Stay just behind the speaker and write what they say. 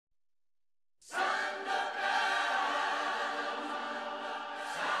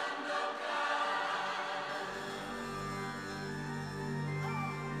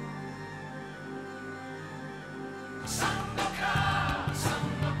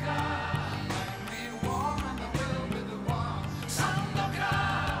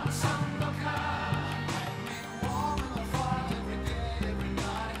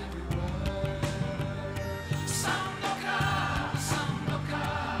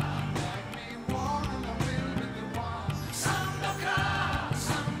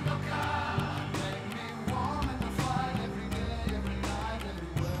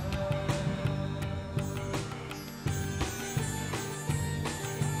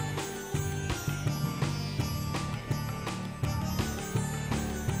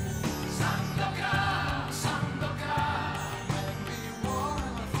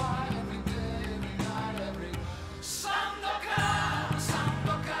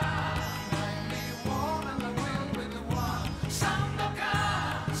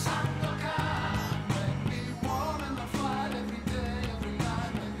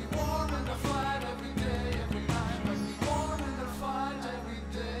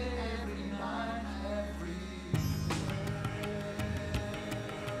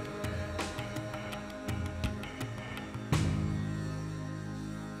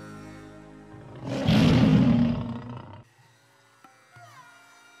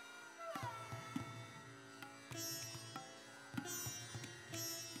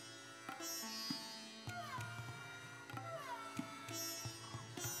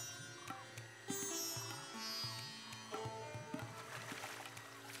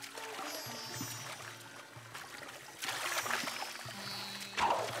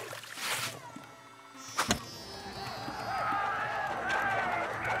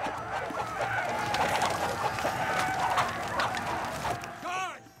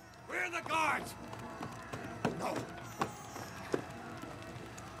the guards! No.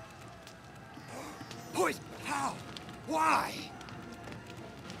 Poison? How? Why?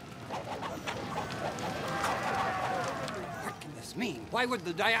 What can this mean? Why would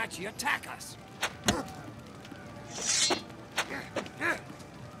the Daiachi attack us?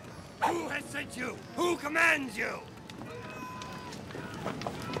 Who has sent you? Who commands you?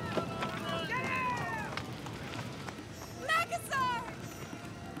 Macassar!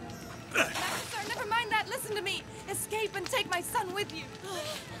 Macassar, never mind that. Listen to me. Escape and take my son with you.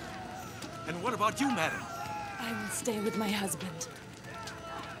 And what about you, madam? I will stay with my husband.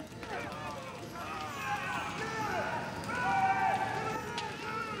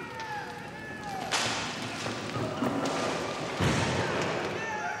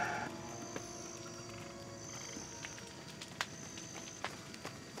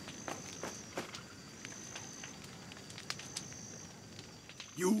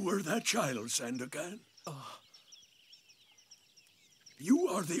 You were that child, Sandokan. You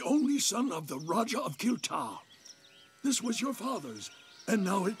are the only son of the Raja of Kiltar. This was your father's, and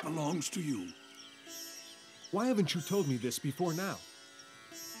now it belongs to you. Why haven't you told me this before now?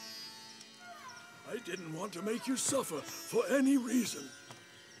 I didn't want to make you suffer for any reason.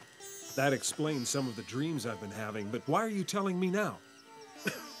 That explains some of the dreams I've been having, but why are you telling me now?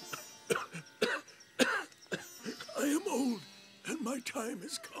 I am old, and my time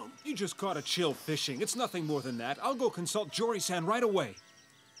has come. You just caught a chill fishing. It's nothing more than that. I'll go consult Jory-san right away.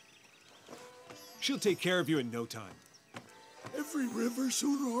 She'll take care of you in no time. Every river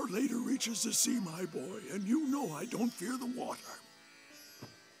sooner or later reaches the sea, my boy, and you know I don't fear the water.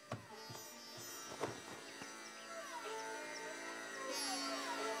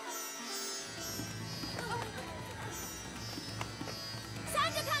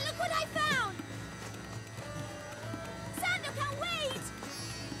 Sandokan, look what I found! Sandokan, wait!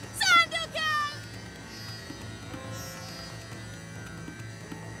 Sandokan!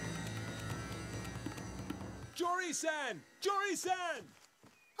 Jory-san! Jory-san!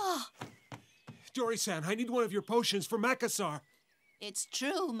 Jory-san, I need one of your potions for Macassar. It's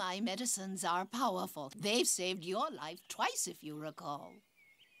true, my medicines are powerful. They've saved your life twice, if you recall.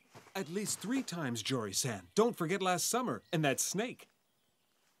 At least 3 times, Jory-san. Don't forget last summer, and that snake.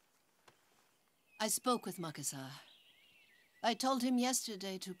 I spoke with Macassar. I told him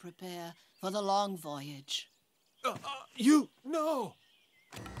yesterday to prepare for the long voyage. No!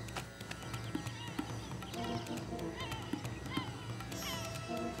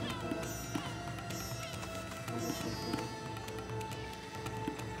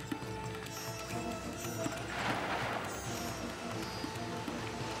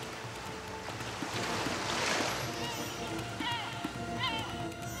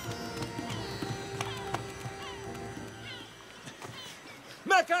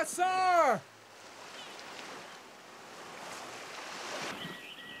 Macassar!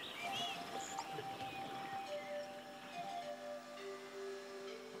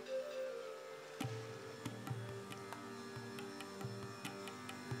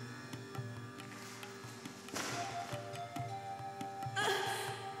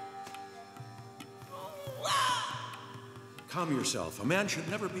 Calm yourself. A man should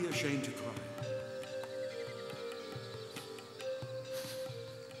never be ashamed to cry.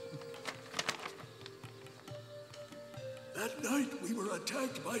 That night we were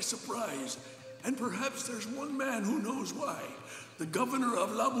attacked by surprise, and perhaps there's one man who knows why. The governor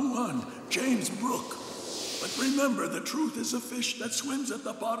of Lauban, James Brooke. But remember, the truth is a fish that swims at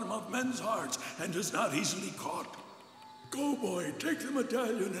the bottom of men's hearts and is not easily caught. Go, boy, take the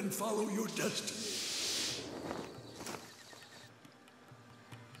medallion and follow your destiny.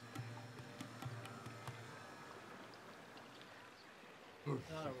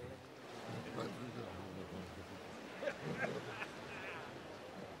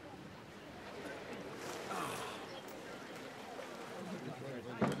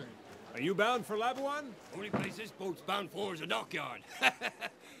 Are you bound for Lauban? Only place this boat's bound for is a dockyard.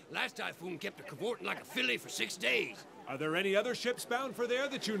 Last typhoon kept her cavorting like a filly for 6 days. Are there any other ships bound for there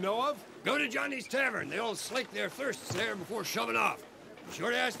that you know of? Go to Johnny's Tavern. They all slake their thirsts there before shoving off. Be sure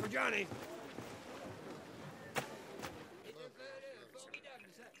to ask for Johnny.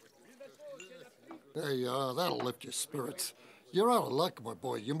 There you are. That'll lift your spirits. You're out of luck, my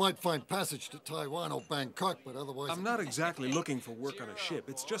boy. You might find passage to Taiwan or Bangkok, but otherwise... I'm not exactly looking for work on a ship.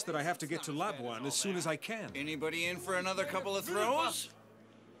 It's just that I have to get to Lauban as soon as I can. Anybody in for another couple of throws?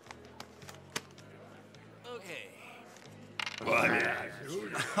 Okay.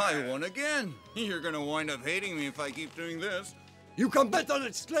 I won again. You're gonna wind up hating me if I keep doing this. You can bet on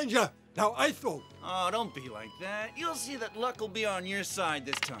it, stranger. Now I throw. Oh, don't be like that. You'll see that luck will be on your side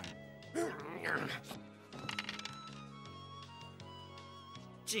this time.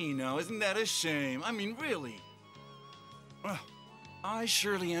 Gee, now, isn't that a shame? I mean, really. I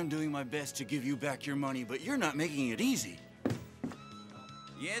surely am doing my best to give you back your money, but you're not making it easy.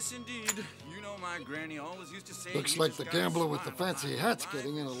 Yes, indeed. You know my granny always used to say... Looks like the gambler with the fancy hat's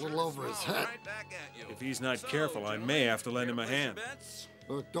getting in a little over his head. If he's not careful, I may have to lend him a hand.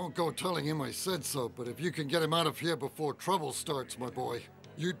 Look, don't go telling him I said so, but if you can get him out of here before trouble starts, my boy,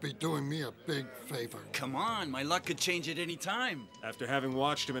 you'd be doing me a big favor. Come on, my luck could change at any time. After having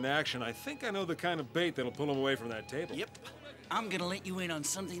watched him in action, I think I know the kind of bait that'll pull him away from that table. Yep. I'm gonna let you in on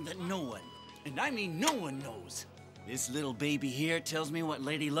something that no one, and I mean no one knows. This little baby here tells me what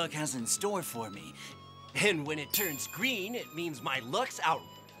Lady Luck has in store for me. And when it turns green, it means my luck's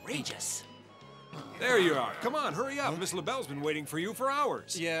outrageous. There you are. Come on, hurry up. Miss LaBelle's been waiting for you for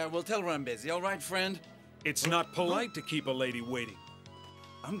hours. Yeah, well, tell her I'm busy, all right, friend? It's not polite to keep a lady waiting.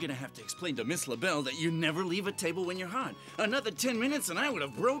 I'm gonna have to explain to Miss LaBelle that you never leave a table when you're hot. Another 10 minutes and I would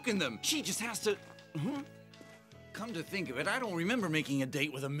have broken them. She just has to... Come to think of it, I don't remember making a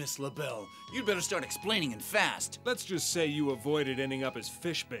date with a Miss LaBelle. You'd better start explaining and fast. Let's just say you avoided ending up as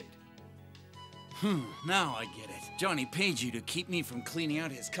fish bait. Now I get it. Johnny paid you to keep me from cleaning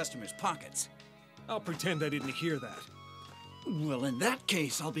out his customers' pockets. I'll pretend I didn't hear that. Well, in that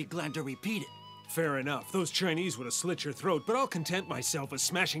case, I'll be glad to repeat it. Fair enough. Those Chinese would have slit your throat, but I'll content myself with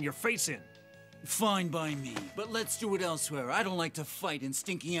smashing your face in. Fine by me, but let's do it elsewhere. I don't like to fight in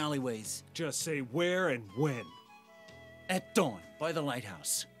stinky alleyways. Just say where and when. At dawn, by the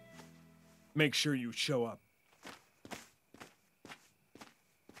lighthouse. Make sure you show up.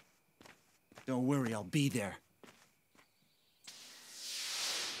 Don't worry, I'll be there.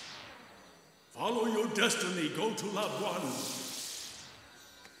 Follow your destiny. Go to Lauban.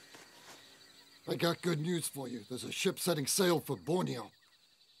 I got good news for you. There's a ship setting sail for Borneo.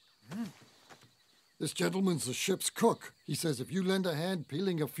 This gentleman's the ship's cook. He says if you lend a hand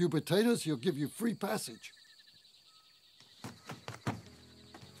peeling a few potatoes, he'll give you free passage.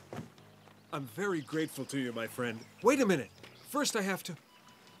 I'm very grateful to you, my friend. Wait a minute. First I have to...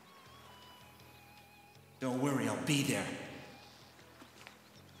 Don't worry, I'll be there.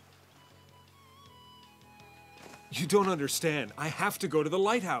 You don't understand. I have to go to the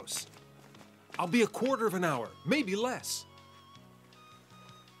lighthouse. I'll be a quarter of an hour, maybe less.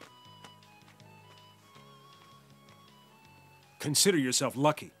 Consider yourself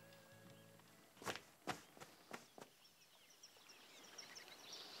lucky.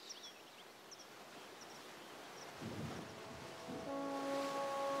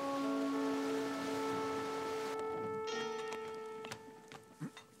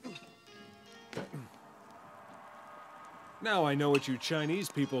 Now I know what you Chinese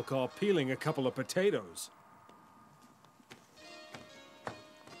people call peeling a couple of potatoes.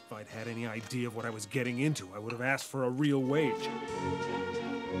 If I'd had any idea of what I was getting into, I would have asked for a real wage.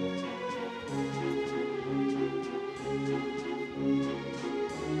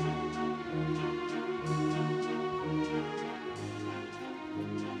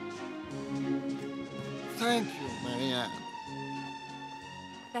 Thank you, Marianne.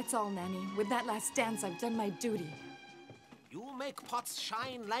 That's all, Nanny. With that last dance, I've done my duty. You make pots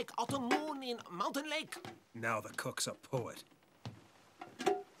shine like autumn moon in Mountain Lake. Now the cook's a poet.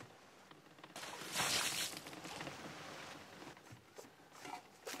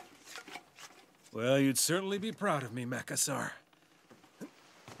 Well, you'd certainly be proud of me, Macassar.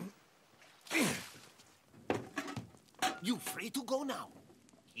 You free to go now.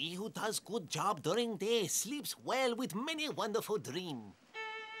 He who does good job during day sleeps well with many wonderful dream.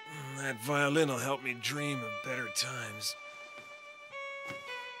 That violin will help me dream of better times.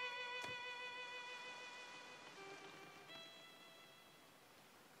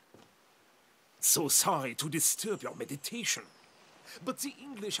 So sorry to disturb your meditation, but the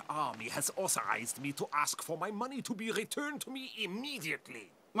English army has authorized me to ask for my money to be returned to me immediately.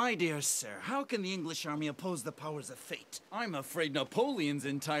 My dear sir, how can the English army oppose the powers of fate? I'm afraid Napoleon's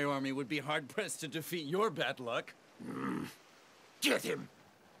entire army would be hard-pressed to defeat your bad luck. Get him!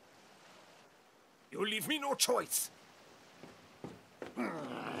 You leave me no choice.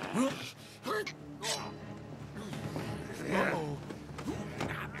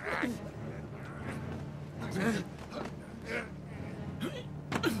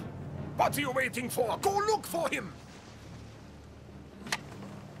 What are you waiting for? Go look for him!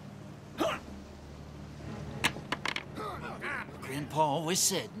 Grandpa always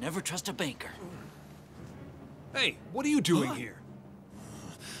said, never trust a banker. Hey, what are you doing here?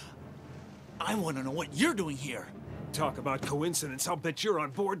 I want to know what you're doing here. Talk about coincidence, I'll bet you're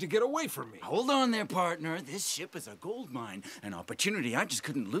on board to get away from me. Hold on there, partner. This ship is a gold mine, an opportunity I just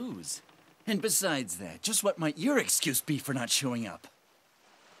couldn't lose. And besides that, just what might your excuse be for not showing up?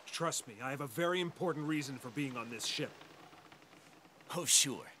 Trust me, I have a very important reason for being on this ship. Oh,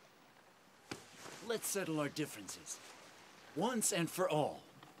 sure. Let's settle our differences. Once and for all.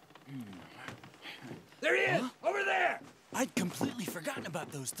 There he is! Over there! I'd completely forgotten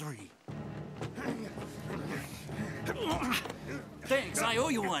about those three. Thanks, I owe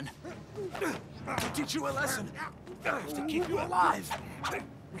you one. To teach you a lesson. To keep you alive.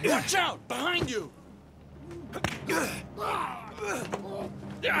 Watch out! Behind you!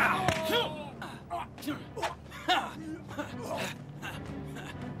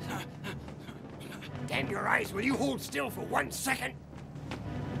 Damn your eyes, will you hold still for 1 second?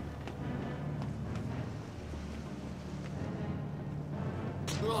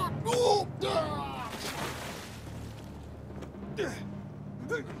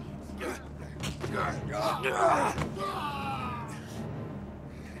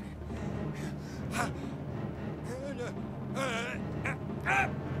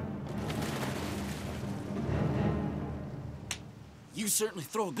 You certainly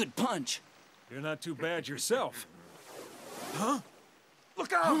throw a good punch. You're not too bad yourself. Huh?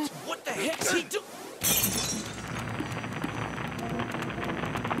 Look out! What the heck's he doing?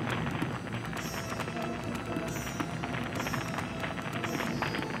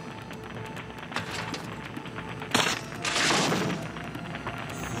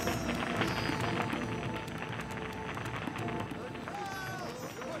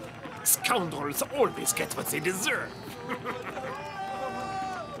 Scoundrels always get what they deserve.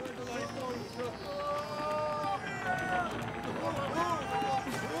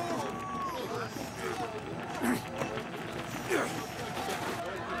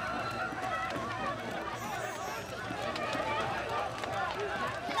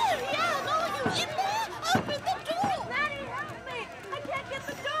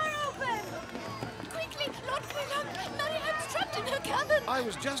 I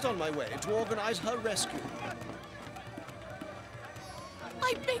was just on my way to organize her rescue.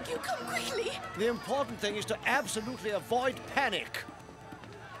 I beg you, come quickly. The important thing is to absolutely avoid panic.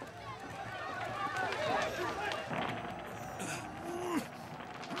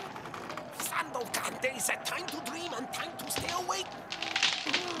 Sandokan, there is a time to dream and time to stay awake.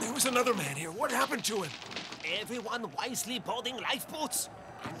 There was another man here. What happened to him? Everyone wisely boarding lifeboats.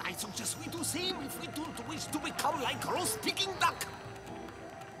 And I suggest we do same if we don't wish to become like roast Peking duck.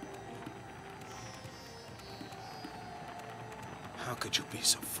 How could you be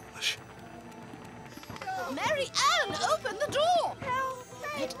so foolish? Mary Ann, open the door!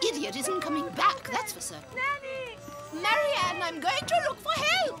 That idiot isn't coming back, that's for certain. Nanny! Mary Ann, I'm going to look for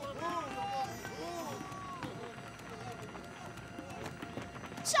help!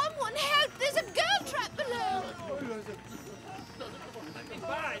 Someone help! There's a girl trapped below! Let me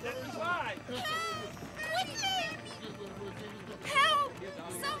by! Let me by! Help! Quickly! Help!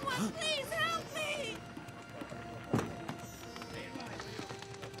 Someone, please help me!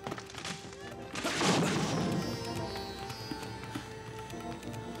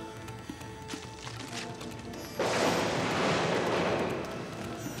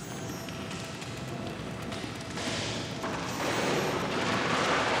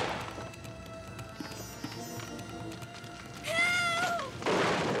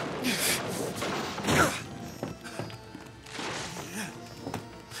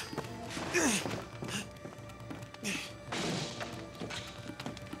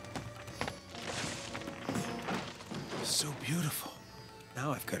 So beautiful.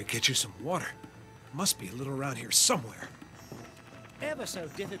 Now I've got to get you some water. Must be a little around here somewhere. Ever so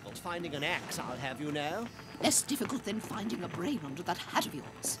difficult finding an axe, I'll have you know. Less difficult than finding a brain under that hat of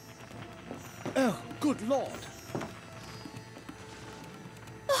yours. Oh, good Lord.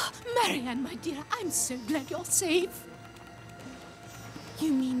 Oh, Marianne, my dear, I'm so glad you're safe.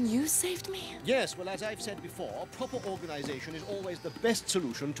 You mean you saved me? Yes, well, as I've said before, proper organization is always the best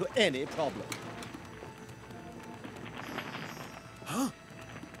solution to any problem. Huh?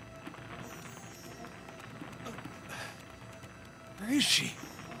 Where is she?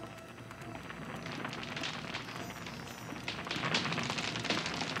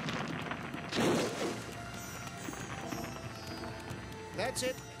 That's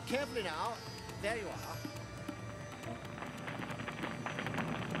it. Carefully now. There you are.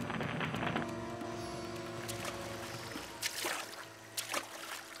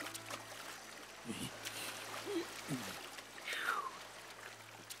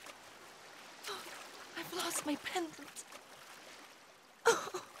 I've lost my pendant.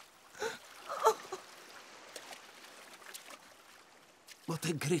 What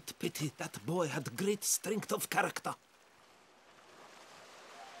a great pity. That boy had great strength of character.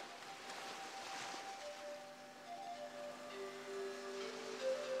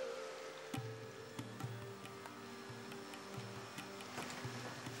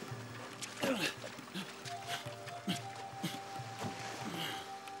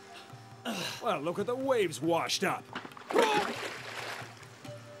 Well, look at the waves washed up.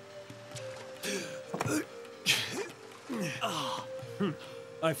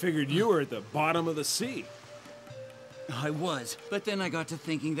 I figured you were at the bottom of the sea. I was, but then I got to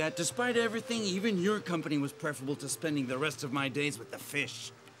thinking that despite everything, even your company was preferable to spending the rest of my days with the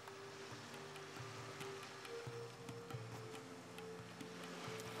fish.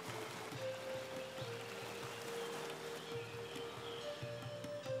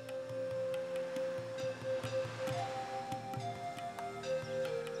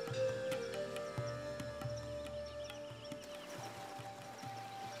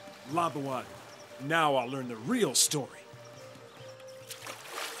 Lauban. Now I'll learn the real story.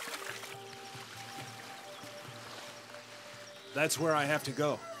 That's where I have to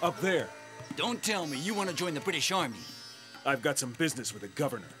go. Up there. Don't tell me you want to join the British Army. I've got some business with the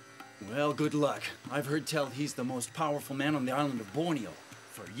governor. Well, good luck. I've heard tell he's the most powerful man on the island of Borneo.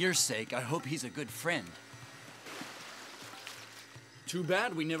 For your sake, I hope he's a good friend. Too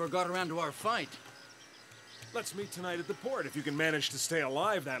bad we never got around to our fight. Let's meet tonight at the port if you can manage to stay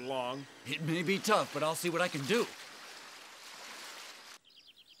alive that long. It may be tough, but I'll see what I can do.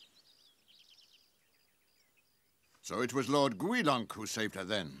 So it was Lord Guillanc who saved her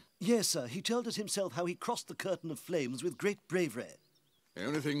then? Yes, sir. He told us himself how he crossed the curtain of flames with great bravery. The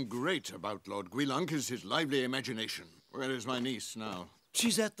only thing great about Lord Guillanc is his lively imagination. Where is my niece now?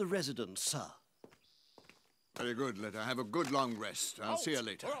 She's at the residence, sir. Very good. Let her have a good long rest. I'll see her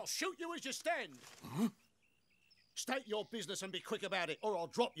later. Or I'll shoot you as you stand. Huh? State your business and be quick about it, or I'll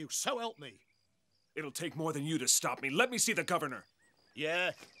drop you, so help me. It'll take more than you to stop me. Let me see the governor.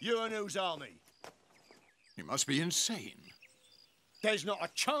 Yeah? You and whose army? He must be insane. There's not a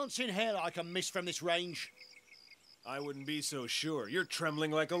chance in hell I can miss from this range. I wouldn't be so sure. You're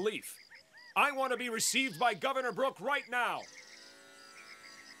trembling like a leaf. I want to be received by Governor Brooke right now.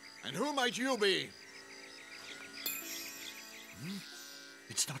 And who might you be?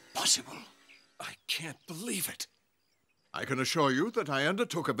 It's not possible. I can't believe it. I can assure you that I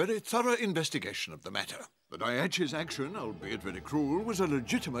undertook a very thorough investigation of the matter. The Dyachi's action, albeit very cruel, was a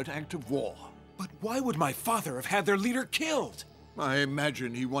legitimate act of war. But why would my father have had their leader killed? I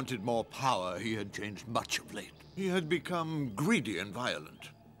imagine he wanted more power. He had changed much of late. He had become greedy and violent.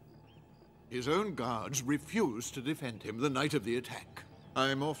 His own guards refused to defend him the night of the attack.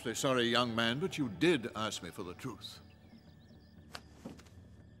 I'm awfully sorry, young man, but you did ask me for the truth.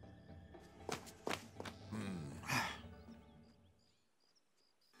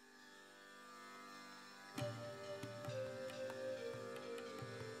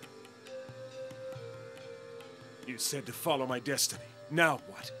 You said to follow my destiny. Now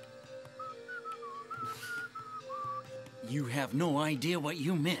what? You have no idea what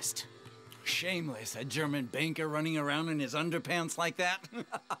you missed. Shameless, a German banker running around in his underpants like that.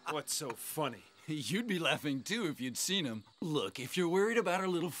 What's so funny? You'd be laughing too if you'd seen him. Look, if you're worried about our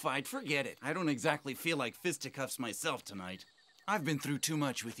little fight, forget it. I don't exactly feel like fisticuffs myself tonight. I've been through too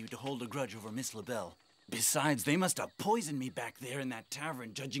much with you to hold a grudge over Miss LaBelle. Besides, they must have poisoned me back there in that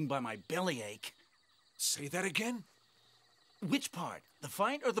tavern, judging by my bellyache. Say that again? Which part? The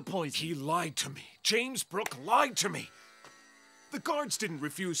fight or the poison? He lied to me. James Brooke lied to me. The guards didn't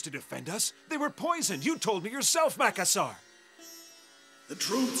refuse to defend us. They were poisoned. You told me yourself, Macassar. The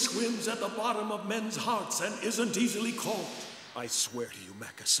truth swims at the bottom of men's hearts and isn't easily caught. I swear to you,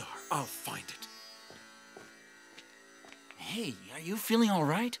 Macassar, I'll find it. Hey, are you feeling all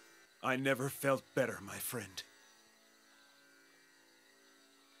right? I never felt better, my friend.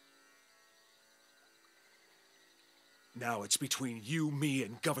 Now it's between you, me,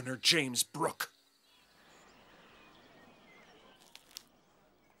 and Governor James Brooke.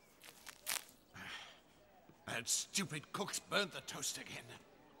 That stupid cook's burnt the toast again.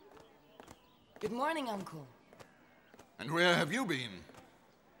 Good morning, Uncle. And where have you been?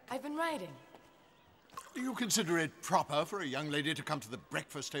 I've been writing. Do you consider it proper for a young lady to come to the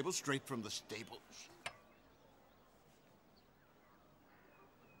breakfast table straight from the stables?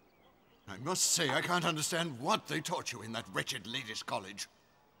 I must say, I can't understand what they taught you in that wretched ladies' college.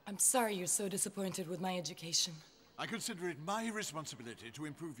 I'm sorry you're so disappointed with my education. I consider it my responsibility to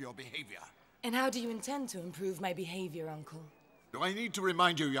improve your behavior. And how do you intend to improve my behavior, Uncle? Do I need to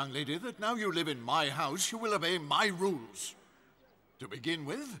remind you, young lady, that now you live in my house, you will obey my rules? To begin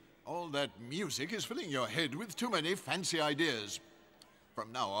with, all that music is filling your head with too many fancy ideas.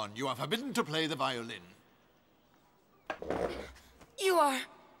 From now on, you are forbidden to play the violin. You are.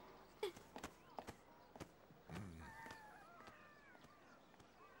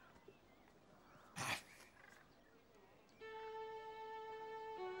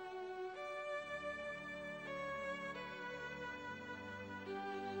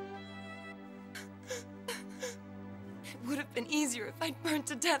 It would have been easier if I'd burned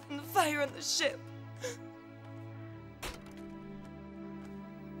to death in the fire on the ship.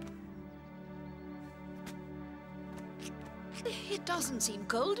 It doesn't seem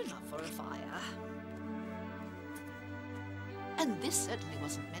cold enough for a fire. And this certainly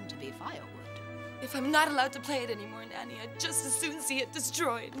wasn't meant to be firewood. If I'm not allowed to play it anymore, Nanny, I'd just as soon see it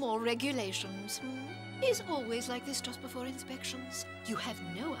destroyed. More regulations. It's always like this just before inspections. You have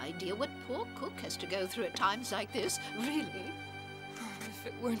no idea what poor cook has to go through at times like this, really. If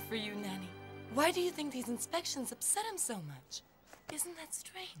it weren't for you, Nanny, why do you think these inspections upset him so much? Isn't that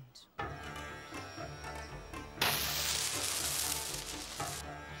strange?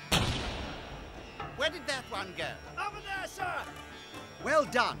 Where did that one go? Over there, sir! Well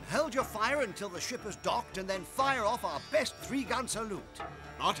done. Hold your fire until the ship is docked and then fire off our best 3-gun salute.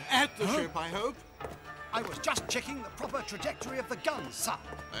 Not at the ship, I hope. I was just checking the proper trajectory of the guns, sir.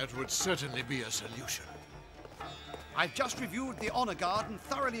 That would certainly be a solution. I've just reviewed the honor guard and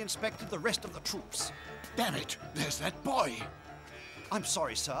thoroughly inspected the rest of the troops. Damn it, there's that boy. I'm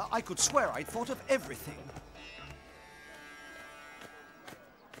sorry, sir. I could swear I'd thought of everything.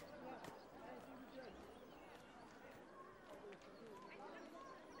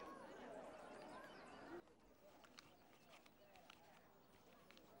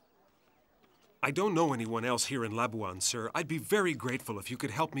 I don't know anyone else here in Lauban, sir. I'd be very grateful if you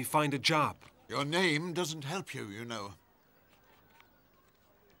could help me find a job. Your name doesn't help you, you know.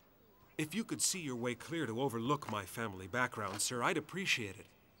 If you could see your way clear to overlook my family background, sir, I'd appreciate it.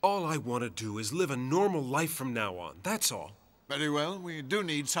 All I want to do is live a normal life from now on, that's all. Very well, we do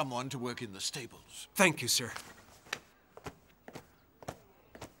need someone to work in the stables. Thank you, sir.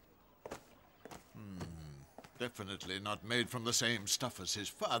 Definitely not made from the same stuff as his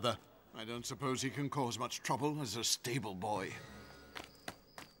father. I don't suppose he can cause much trouble as a stable boy.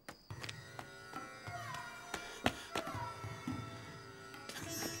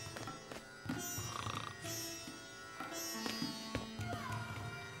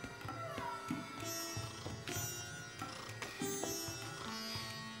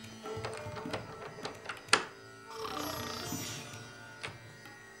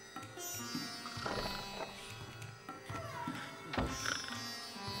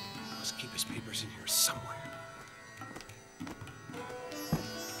 Keep his papers in here somewhere.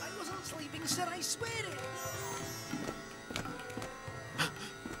 I wasn't sleeping, sir, I swear it.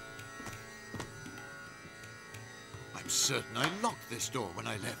 I'm certain I locked this door when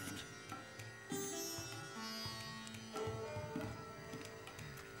I left.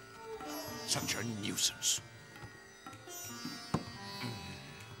 Such a nuisance.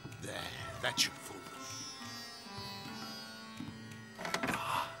 There, that should fool them.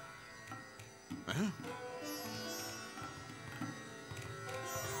 Huh?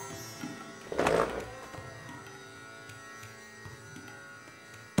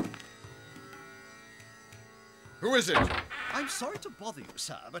 Who is it? I'm sorry to bother you,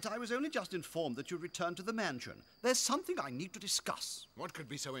 sir, but I was only just informed that you'd returned to the mansion. There's something I need to discuss. What could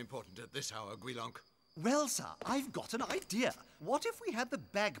be so important at this hour, Guilonc? Well, sir, I've got an idea. What if we had the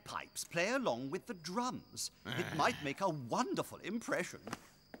bagpipes play along with the drums? It might make a wonderful impression.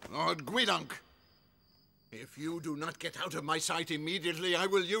 Lord Guilonc, if you do not get out of my sight immediately, I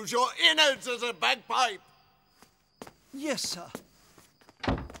will use your innards as a bagpipe! Yes, sir.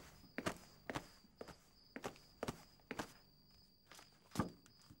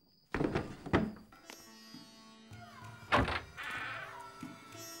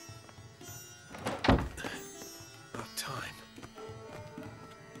 About time.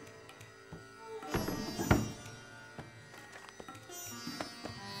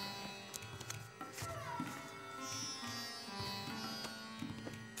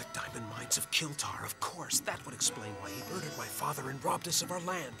 The diamond mines of Kiltar, of course. That would explain why he murdered my father and robbed us of our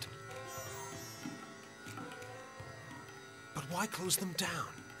land. But why close them down?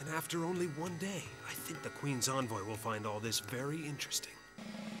 And after only one day, I think the Queen's envoy will find all this very interesting.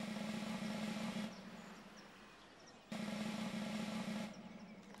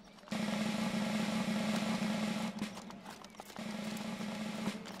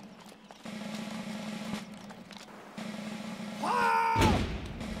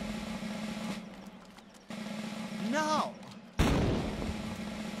 Now!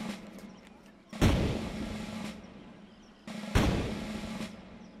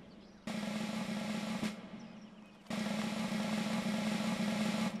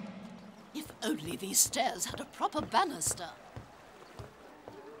 only these stairs had a proper banister.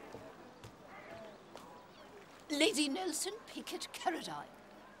 Lady Nelson Pickett Carradine.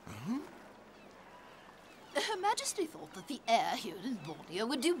 Her Majesty thought that the air here in Borneo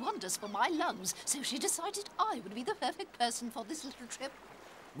would do wonders for my lungs, so she decided I would be the perfect person for this little trip.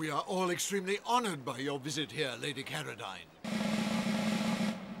 We are all extremely honored by your visit here, Lady Carradine.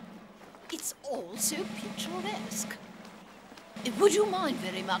 It's all so picturesque. Would you mind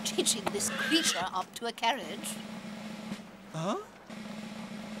very much hitching this creature up to a carriage? Huh?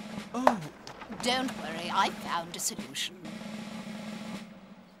 Oh. Don't worry, I found a solution.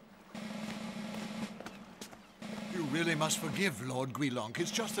 You really must forgive Lord Guilonc.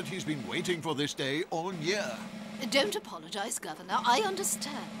 It's just that he's been waiting for this day all year. Don't apologize, Governor. I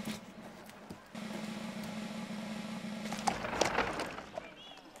understand.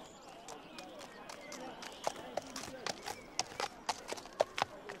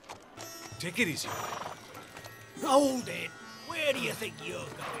 Take it easy. Hold it. Where do you think you're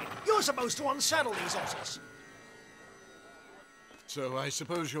going? You're supposed to unsaddle these horses. So I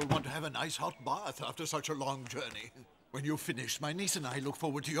suppose you'll want to have a nice hot bath after such a long journey. When you've finished, my niece and I look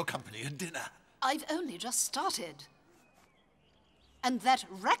forward to your company at dinner. I've only just started. And that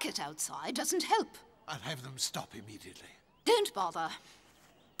racket outside doesn't help. I'll have them stop immediately. Don't bother.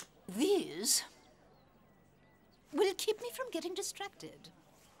 These will keep me from getting distracted.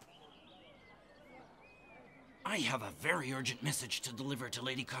 I have a very urgent message to deliver to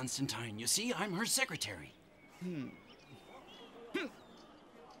Lady Constantine. You see, I'm her secretary.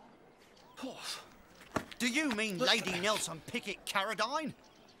 Do you mean Lady Nelson Pickett Carradine?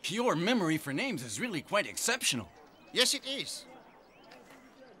 Your memory for names is really quite exceptional. Yes, it is.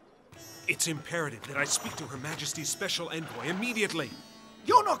 It's imperative that I speak to Her Majesty's Special Envoy immediately.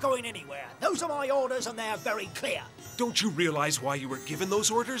 You're not going anywhere. Those are my orders and they're very clear. Don't you realize why you were given those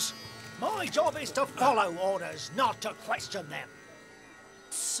orders? My job is to follow orders, not to question them.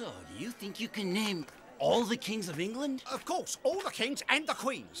 So, do you think you can name all the kings of England? Of course, all the kings and the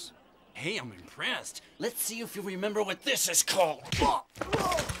queens. Hey, I'm impressed. Let's see if you remember what this is called.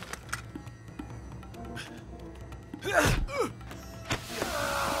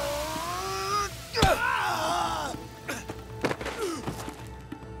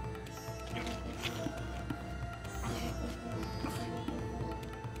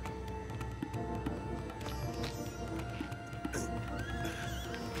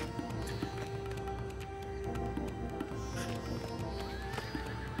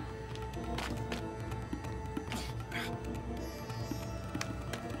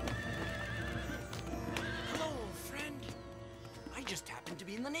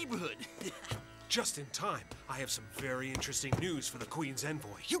 In the neighborhood. Just in time. I have some very interesting news for the Queen's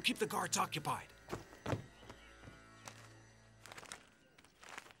envoy. You keep the guards occupied.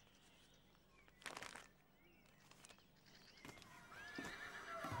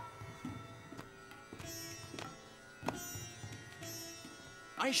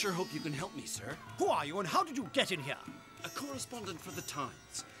 I sure hope you can help me, sir. Who are you and how did you get in here? A correspondent for the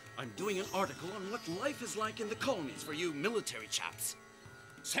Times. I'm doing an article on what life is like in the colonies for you military chaps.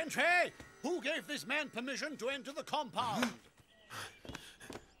 Sentry! Who gave this man permission to enter the compound?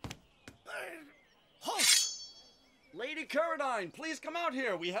 Halt! Lady Carradine, please come out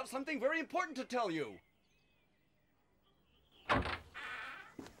here. We have something very important to tell you.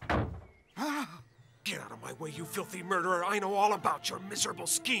 Get out of my way, you filthy murderer. I know all about your miserable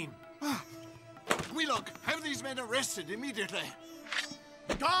scheme. Guilonc, have these men arrested immediately.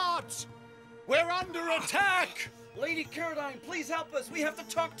 Guards! We're under attack! Lady Carradine, please help us. We have to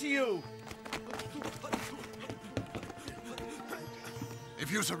talk to you.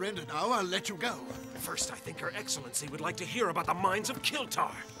 If you surrender now, I'll let you go. First, I think Her Excellency would like to hear about the mines of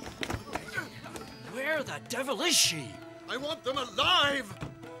Kiltar. Where the devil is she? I want them alive!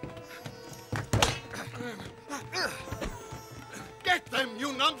 Get them,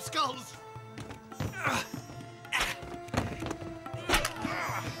 you numbskulls!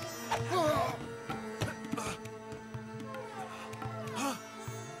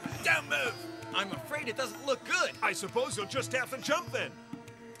 Don't move! I'm afraid it doesn't look good. I suppose you'll just have to jump then.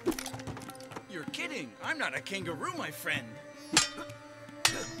 You're kidding. I'm not a kangaroo, my friend.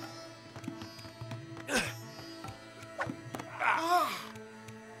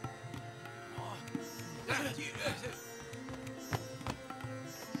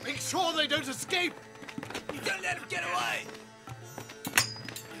 Make sure they don't escape! Don't let him get away!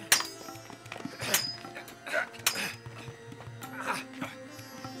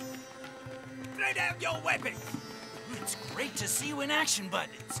 Throw down your weapon! It's great to see you in action, but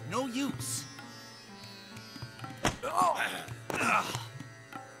it's no use.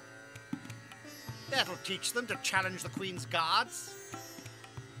 That'll teach them to challenge the Queen's guards.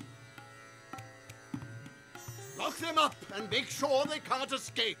 Lock them up and make sure they can't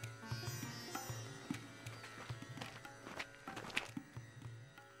escape.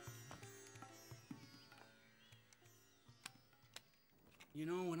 You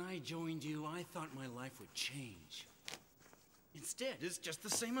know, when I joined you, I thought my life would change. Instead, it's just the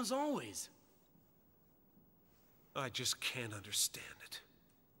same as always. I just can't understand it.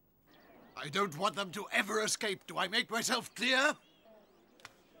 I don't want them to ever escape. Do I make myself clear?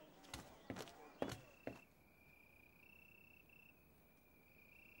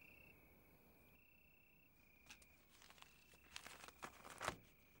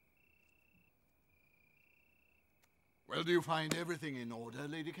 Well, do you find everything in order,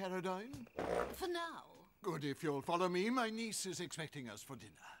 Lady Caradine? For now. Good. If you'll follow me, my niece is expecting us for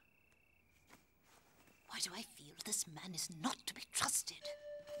dinner. Why do I feel this man is not to be trusted?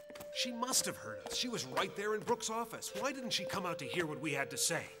 She must have heard us. She was right there in Brooke's office. Why didn't she come out to hear what we had to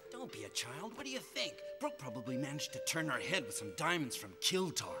say? Don't be a child. What do you think? Brooke probably managed to turn her head with some diamonds from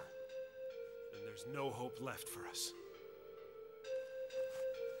Kiltar. And there's no hope left for us.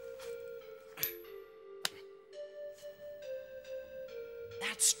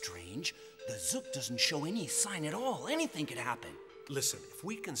 That's strange. The Zook doesn't show any sign at all. Anything could happen. Listen, if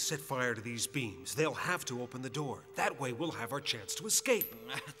we can set fire to these beams, they'll have to open the door. That way we'll have our chance to escape.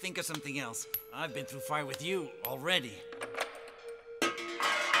 Think of something else. I've been through fire with you already.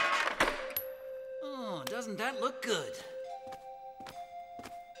 Oh, doesn't that look good?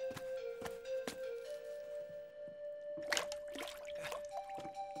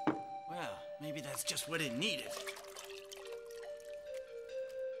 Well, maybe that's just what it needed.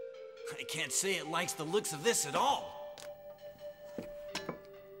 I can't say it likes the looks of this at all.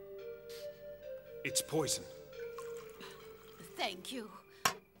 It's poison. Thank you.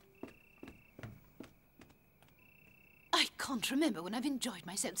 I can't remember when I've enjoyed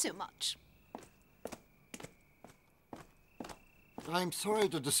myself so much. I'm sorry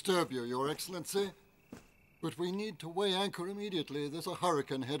to disturb you, Your Excellency, but we need to weigh anchor immediately. There's a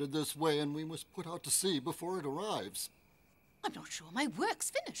hurricane headed this way, and we must put out to sea before it arrives. I'm not sure my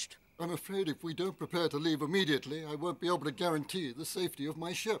work's finished. I'm afraid if we don't prepare to leave immediately, I won't be able to guarantee the safety of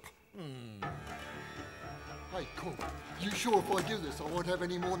my ship. Hey, Cook, you sure if I do this, I won't have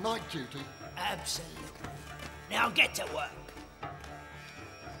any more night duty? Absolutely. Now get to work.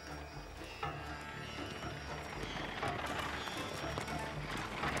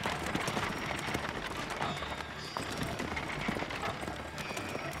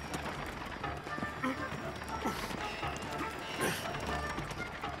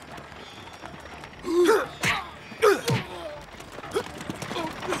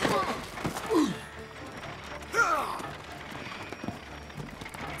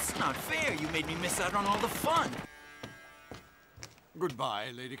 Out on all the fun. Goodbye,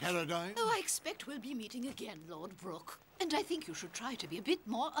 Lady Caradine. Oh, I expect we'll be meeting again, Lord Brooke. And I think you should try to be a bit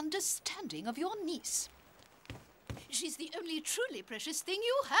more understanding of your niece. She's the only truly precious thing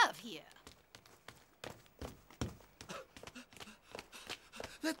you have here.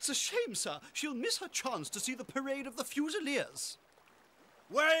 That's a shame, sir. She'll miss her chance to see the parade of the Fusiliers.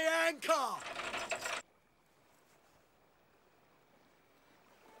 Weigh anchor!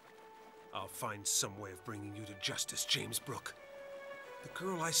 I'll find some way of bringing you to justice, James Brooke. The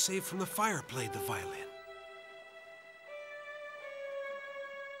girl I saved from the fire played the violin.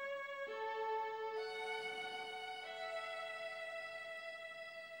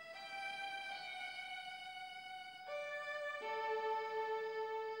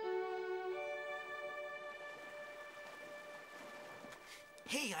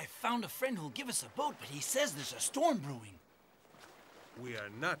 Hey, I found a friend who'll give us a boat, but he says there's a storm brewing. We are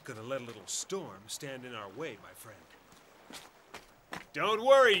not going to let a little storm stand in our way, my friend. Don't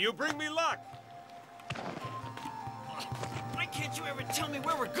worry, you bring me luck. Why can't you ever tell me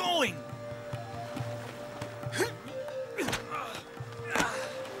where we're going?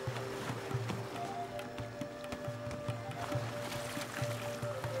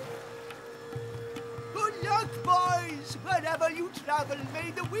 Good luck, boys. Wherever you travel,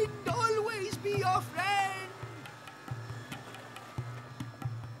 may the wind always be your friend.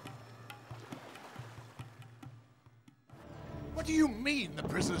 What do you mean the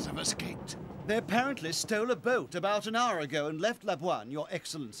prisoners have escaped? They apparently stole a boat about an hour ago and left Lauban, Your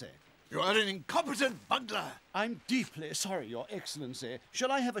Excellency. You are an incompetent bungler. I'm deeply sorry, Your Excellency.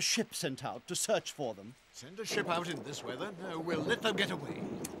 Shall I have a ship sent out to search for them? Send a ship out in this weather? No, we'll let them get away.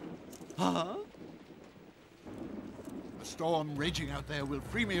 Huh? The storm raging out there will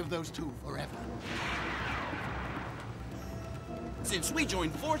free me of those two forever. Since we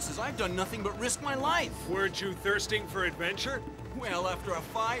joined forces, I've done nothing but risk my life. Weren't you thirsting for adventure? Well, after a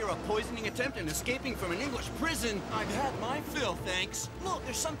fire, a poisoning attempt, and escaping from an English prison, I've had my fill, thanks. Look,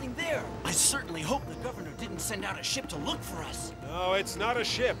 there's something there. I certainly hope the governor didn't send out a ship to look for us. No, it's not a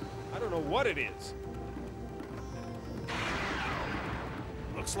ship. I don't know what it is.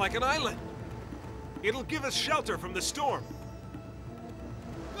 Looks like an island. It'll give us shelter from the storm.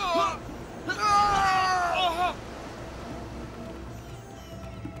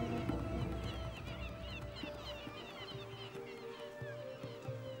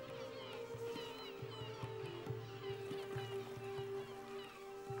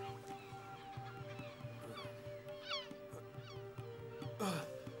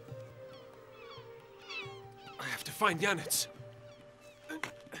 I have to find Janitz.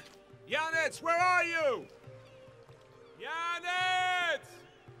 Janitz, where are you? Janitz!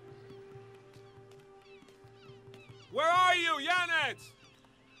 Where are you, Janitz?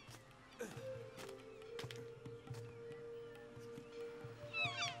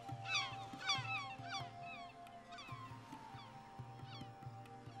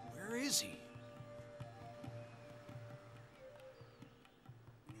 Where is he?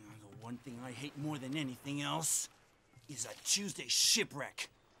 The one thing I hate more than anything else is a Tuesday shipwreck.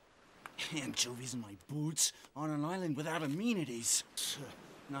 Anchovies in my boots on an island without amenities.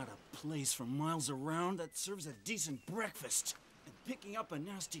 Not a place for miles around that serves a decent breakfast. And picking up a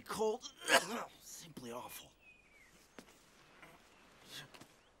nasty cold, simply awful.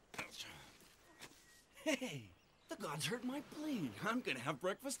 Hey, the gods heard my plea. I'm gonna have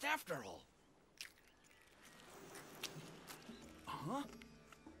breakfast after all. Huh?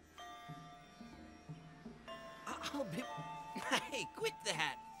 I'll be... Hey, quit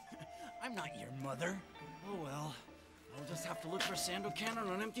that! I'm not your mother. Oh well, I'll just have to look for Sandokan on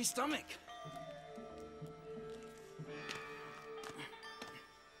an empty stomach.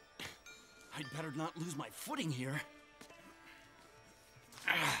 I'd better not lose my footing here.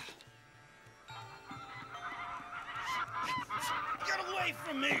 Get away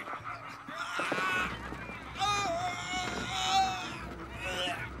from me!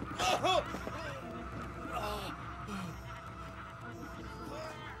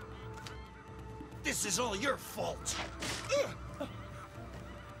 This is all your fault.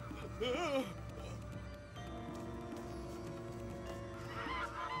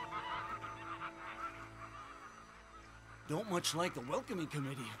 Don't much like the welcoming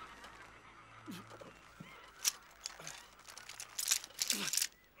committee.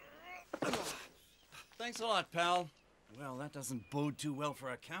 Thanks a lot, pal. Well, that doesn't bode too well for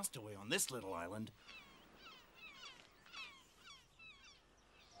a castaway on this little island.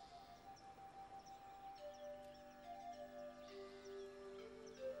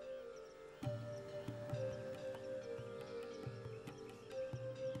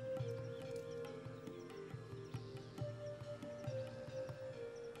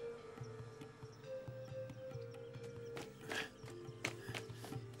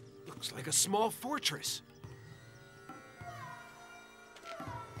 Looks like a small fortress.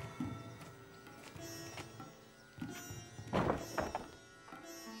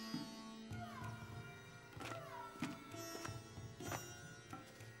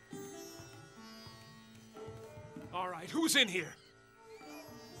 All right, who's in here?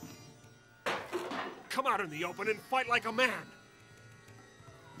 Come out in the open and fight like a man.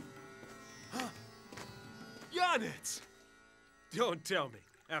 Huh? Janitz! Don't tell me.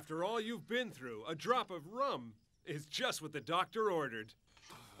 After all you've been through, a drop of rum is just what the doctor ordered.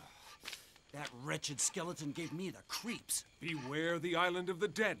 That wretched skeleton gave me the creeps. Beware the island of the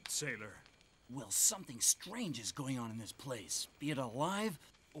dead, sailor. Well, something strange is going on in this place. Be it alive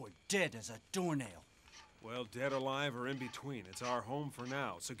or dead as a doornail. Well, dead, alive, or in between. It's our home for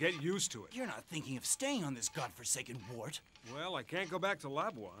now, so get used to it. You're not thinking of staying on this godforsaken wart. Well, I can't go back to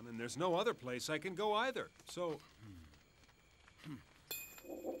Lauban, and there's no other place I can go either, so...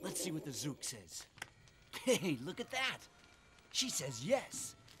 Let's see what the Zook says. Hey, look at that. She says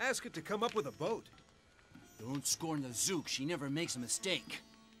yes. Ask it to come up with a boat. Don't scorn the Zook. She never makes a mistake.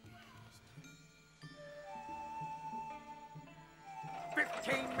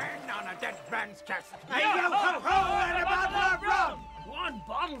 15 men on a dead man's chest. Hey, yo, ho, ho, and a bottle of rum! One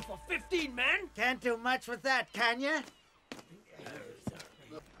bottle for 15 men? Can't do much with that, can you?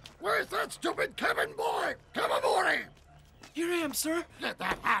 Where's that stupid cabin boy? Come aboard him! Here I am, sir. Get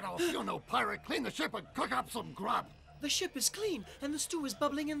that hat off, you no pirate. Clean the ship and cook up some grub. The ship is clean, and the stew is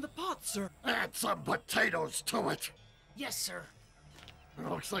bubbling in the pot, sir. Add some potatoes to it. Yes, sir. It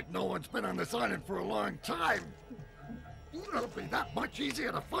looks like no one's been on this island for a long time. It'll be that much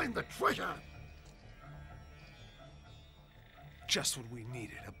easier to find the treasure. Just what we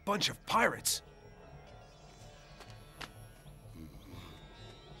needed, a bunch of pirates.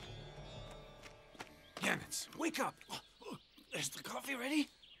 Yannitz, wake up! Is the coffee ready?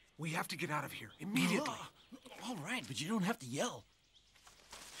 We have to get out of here immediately. All right, but you don't have to yell.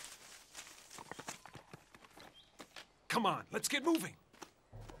 Come on, let's get moving.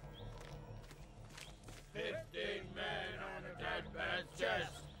 15 men on a dead man's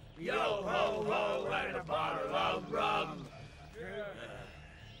chest. Yo ho ho and a bottle of rum.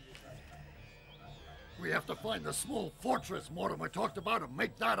 We have to find the small fortress Mortimer talked about and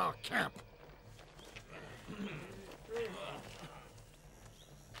make that our camp.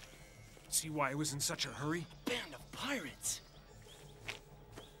 See why I was in such a hurry? Band of pirates.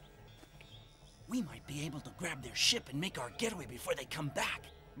 We might be able to grab their ship and make our getaway before they come back.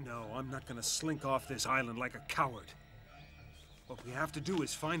 No, I'm not gonna slink off this island like a coward. What we have to do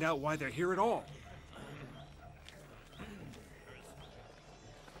is find out why they're here at all.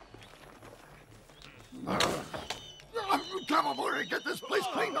 Come on, boy, get this place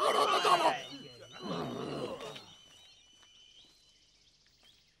cleaned out on the double!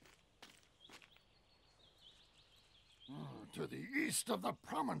 To the east of the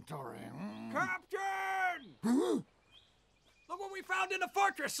promontory. Captain! Huh? Look what we found in the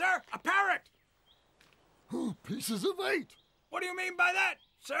fortress, sir! A parrot! Oh, Pieces of 8. What do you mean by that,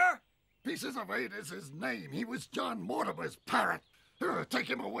 sir? Pieces of 8 is his name. He was John Mortimer's parrot. Take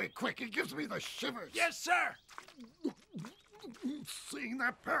him away quick. He gives me the shivers. Yes, sir! Seeing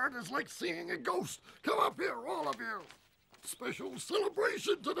that parrot is like seeing a ghost. Come up here, all of you. Special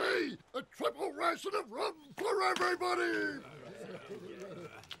celebration today. A triple ration of rum for everybody.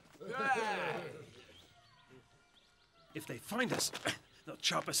 If they find us, they'll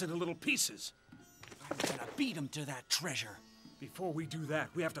chop us into little pieces. I'm gonna beat them to that treasure. Before we do that,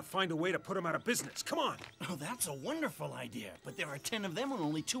 we have to find a way to put them out of business. Come on! Oh, that's a wonderful idea. But there are 10 of them and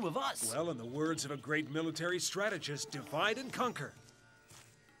only 2 of us. Well, in the words of a great military strategist, divide and conquer.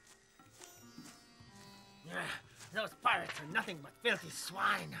 Those pirates are nothing but filthy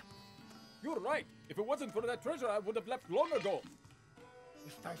swine. You're right. If it wasn't for that treasure, I would have left long ago.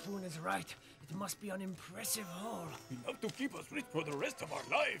 If Typhoon is right, it must be an impressive haul. Enough to keep us rich for the rest of our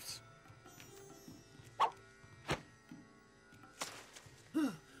lives.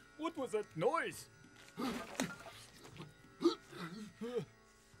 What was that noise?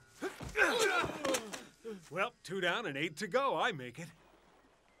 Well, 2 down and 8 to go. I make it.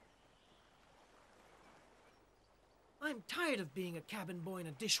 I'm tired of being a cabin boy and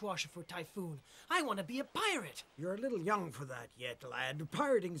a dishwasher for Typhoon. I want to be a pirate. You're a little young for that yet, lad.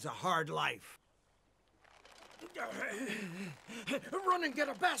 Pirating's a hard life. Run and get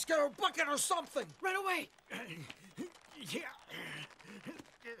a basket or bucket or something! Right away! Yeah.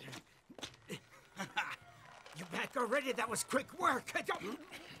 You back already? That was quick work.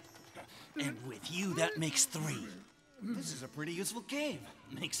 And with you, that makes 3. This is a pretty useful cave.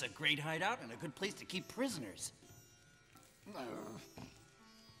 Makes a great hideout and a good place to keep prisoners.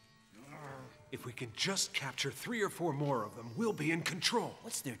 If we can just capture 3 or 4 more of them, we'll be in control.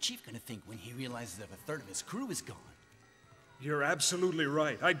 What's their chief gonna think when he realizes that a third of his crew is gone? You're absolutely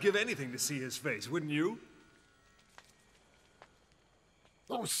right. I'd give anything to see his face, wouldn't you?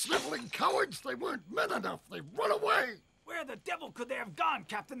 Those sniveling cowards, they weren't men enough. They run away. Where the devil could they have gone,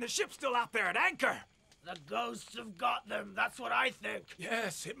 Captain? The ship's still out there at anchor. The ghosts have got them. That's what I think.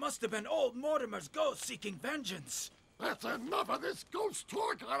 Yes, it must have been old Mortimer's ghost seeking vengeance. That's enough of this ghost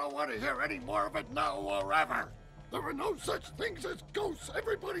talk. I don't want to hear any more of it now or ever. There are no such things as ghosts.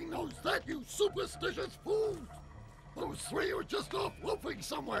 Everybody knows that, you superstitious fools. Those 3 are just off loafing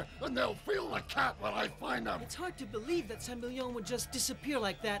somewhere, and they'll feel the cat when I find them. It's hard to believe that Saint Million would just disappear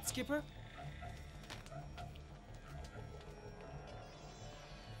like that, Skipper.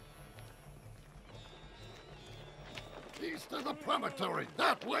 East of the promontory.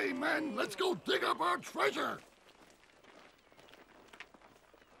 That way, men. Let's go dig up our treasure.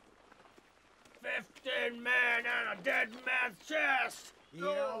 15 men and a dead man's chest. Yo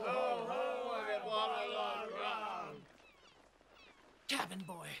ho ho and a bottle of rum. Cabin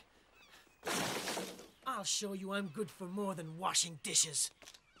boy. I'll show you I'm good for more than washing dishes.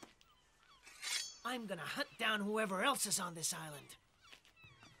 I'm gonna hunt down whoever else is on this island.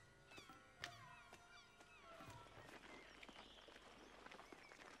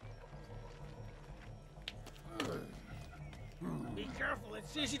 Be careful,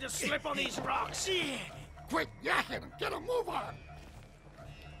 it's easy to slip on these rocks. Quit yakking and get a move on.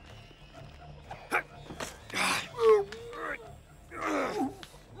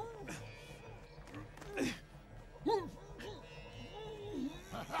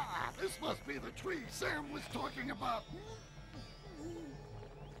 This must be the tree Sam was talking about.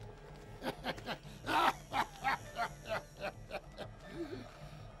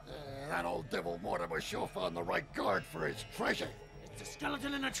 sure found the right guard for his treasure. It's a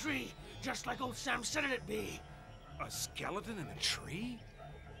skeleton in a tree, just like old Sam said it'd be. A skeleton in a tree?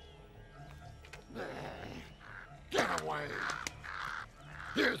 Get away!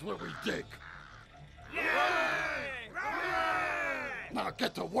 Here's where we dig. Now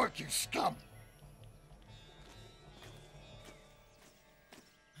get to work, you scum!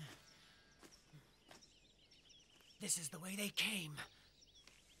 This is the way they came.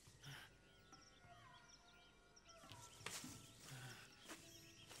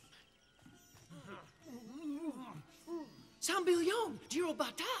 Sambillion, Giro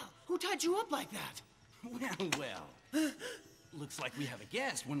Batal, who tied you up like that? Well. Looks like we have a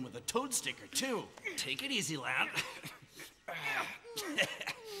guest, one with a toad sticker, too. Take it easy, lad.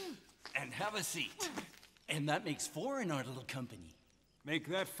 And have a seat. And that makes 4 in our little company. Make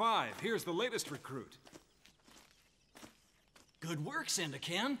that 5. Here's the latest recruit. Good work,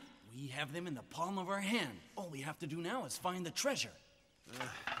 Sandokan. We have them in the palm of our hand. All we have to do now is find the treasure.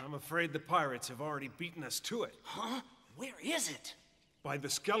 I'm afraid the pirates have already beaten us to it. Huh? Where is it? By the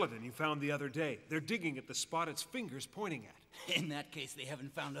skeleton you found the other day. They're digging at the spot its finger's pointing at. In that case, they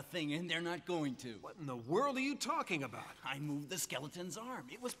haven't found a thing, and they're not going to. What in the world are you talking about? I moved the skeleton's arm.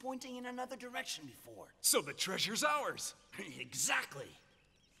 It was pointing in another direction before. So the treasure's ours. Exactly.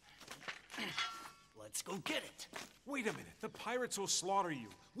 Let's go get it. Wait a minute. The pirates will slaughter you.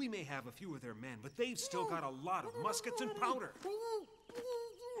 We may have a few of their men, but they've still got a lot of muskets and powder.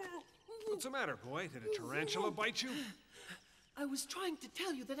 What's the matter, boy? Did a tarantula bite you? I was trying to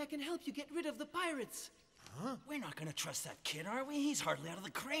tell you that I can help you get rid of the pirates. Huh? We're not gonna trust that kid, are we? He's hardly out of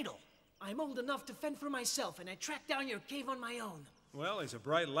the cradle. I'm old enough to fend for myself, and I tracked down your cave on my own. Well, he's a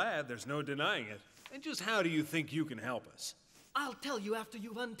bright lad. There's no denying it. And just how do you think you can help us? I'll tell you after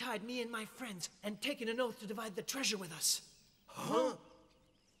you've untied me and my friends and taken an oath to divide the treasure with us. Huh?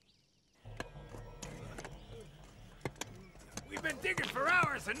 We've been digging for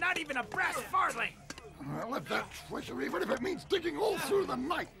hours and not even a brass farthing. I'll have that treasure, even if it means digging all through the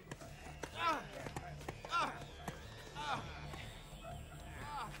night.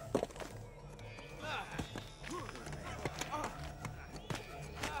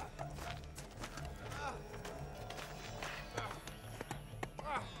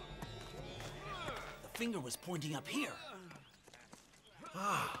 The finger was pointing up here.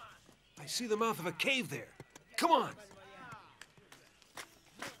 Ah, I see the mouth of a cave there. Come on.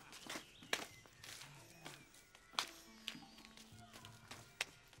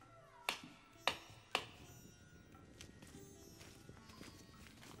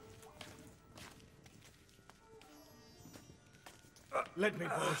 Let me,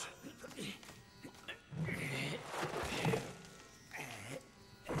 boss.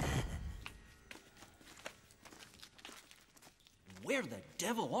 Where the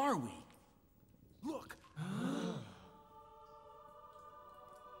devil are we? Look.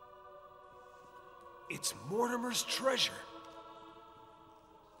 It's Mortimer's treasure.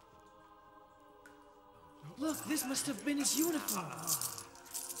 Look, this must have been his uniform.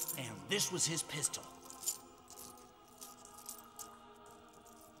 And this was his pistol.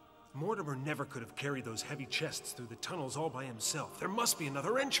 Mortimer never could have carried those heavy chests through the tunnels all by himself. There must be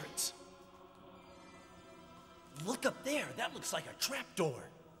another entrance. Look up there. That looks like a trapdoor.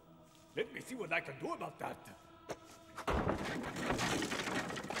 Let me see what I can do about that.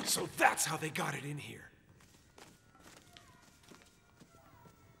 So that's how they got it in here.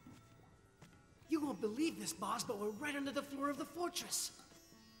 You won't believe this, boss, but we're right under the floor of the fortress.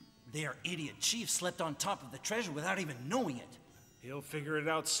 Their idiot chief slept on top of the treasure without even knowing it. He'll figure it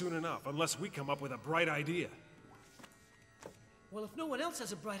out soon enough, unless we come up with a bright idea. Well, if no one else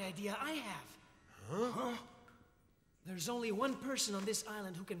has a bright idea, I have. Huh? There's only one person on this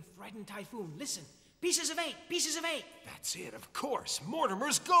island who can frighten Typhoon. Listen, pieces of 8, pieces of 8. That's it, of course.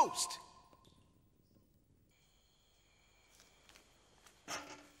 Mortimer's ghost.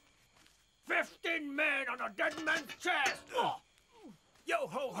 15 men on a dead man's chest. Yo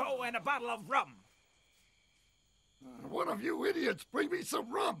ho ho and a bottle of rum. One of you idiots bring me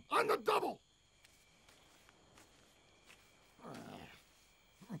some rum on the double.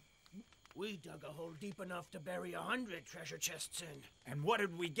 We dug a hole deep enough to bury 100 treasure chests in. And what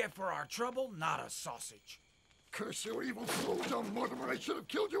did we get for our trouble? Not a sausage. Curse your evil soul, John Mortimer. I should have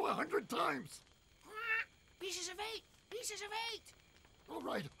killed you 100 times. Pieces of 8! Pieces of 8! All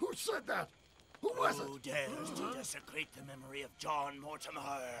right, who said that? Who was it? Who dares to desecrate the memory of John Mortimer?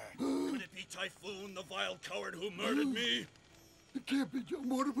 Could it be Typhoon, the vile coward who murdered me? It can't be John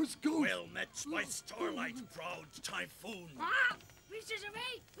Mortimer's ghost. Well met by starlight, proud Typhoon. Pieces of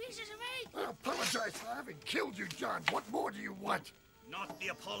 8! Pieces of 8! I apologize for having killed you, John. What more do you want? Not the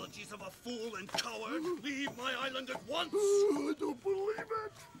apologies of a fool and coward. Leave my island at once. I don't believe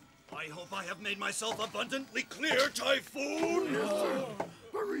it. I hope I have made myself abundantly clear, Typhoon. Yes, sir.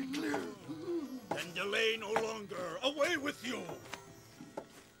 Very clear. Then delay no longer. Away with you.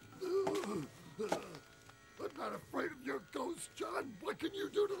 I'm not afraid of your ghost, John. What can you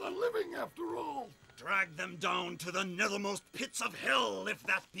do to the living, after all? Drag them down to the nethermost pits of hell, if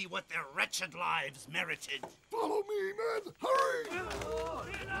that be what their wretched lives merited. Follow me, men. Hurry!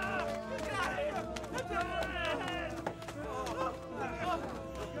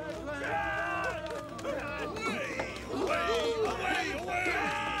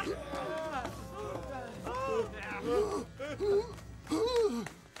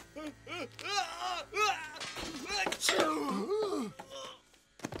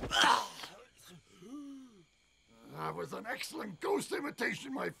 That was an excellent ghost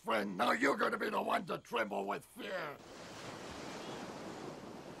imitation, my friend. Now you're going to be the one to tremble with fear.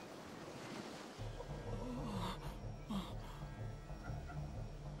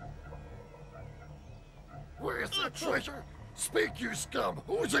 Where's the treasure? Speak, you scum.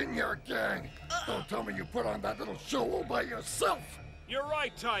 Who's in your gang? Don't tell me you put on that little show all by yourself. You're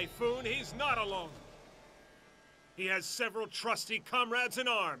right, Typhoon. He's not alone. He has several trusty comrades in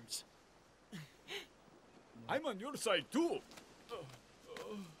arms. I'm on your side, too.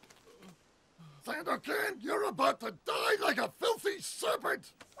 Sandokan, you're about to die like a filthy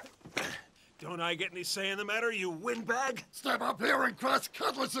serpent! Don't I get any say in the matter, you windbag? Step up here and cross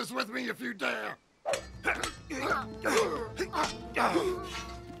cutlasses with me if you dare!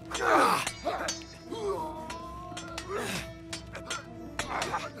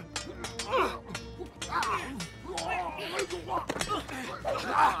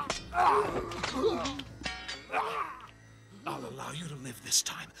 I'll allow you to live this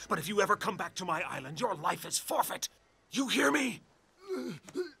time, but if you ever come back to my island, your life is forfeit. You hear me?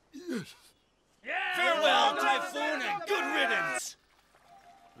 Yes. Farewell, Typhoon, and good riddance!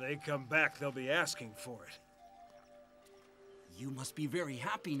 They come back, they'll be asking for it. You must be very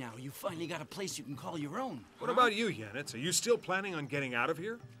happy now. You finally got a place you can call your own. What about you, Yanitz? Are you still planning on getting out of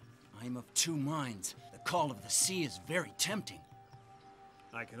here? I'm of two minds. The call of the sea is very tempting.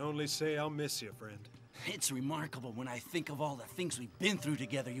 I can only say I'll miss you, friend. It's remarkable when I think of all the things we've been through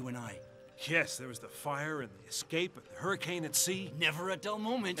together, you and I. Yes, there was the fire and the escape and the hurricane at sea. Never a dull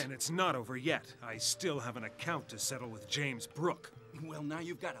moment. And it's not over yet. I still have an account to settle with James Brooke. Well, now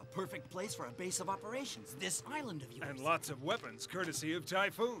you've got a perfect place for a base of operations, this island of yours. And lots of weapons, courtesy of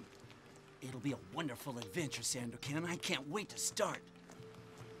Typhoon. It'll be a wonderful adventure, Sandokan. I can't wait to start.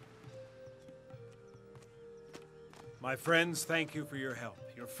 My friends, thank you for your help.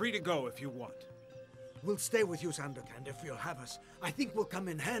 You're free to go if you want. We'll stay with you, Sandokan, if you'll have us. I think we'll come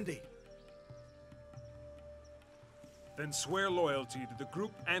in handy. Then swear loyalty to the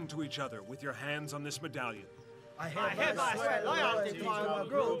group and to each other with your hands on this medallion. I hereby swear loyalty to our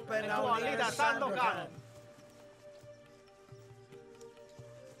group and to our leader, Sandokan.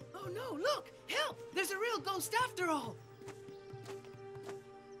 Oh no, look! Help! There's a real ghost after all!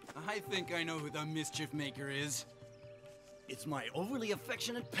 I think I know who the mischief maker is. It's my overly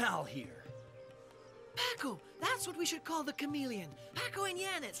affectionate pal here. Paco! That's what we should call the chameleon. Paco and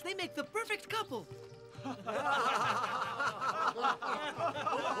Yanitz, they make the perfect couple. Now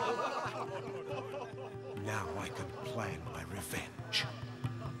I can plan my revenge.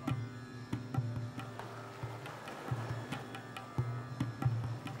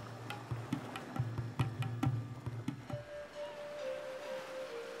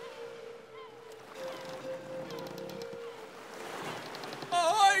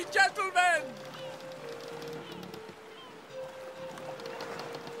 Ahoy, gentlemen!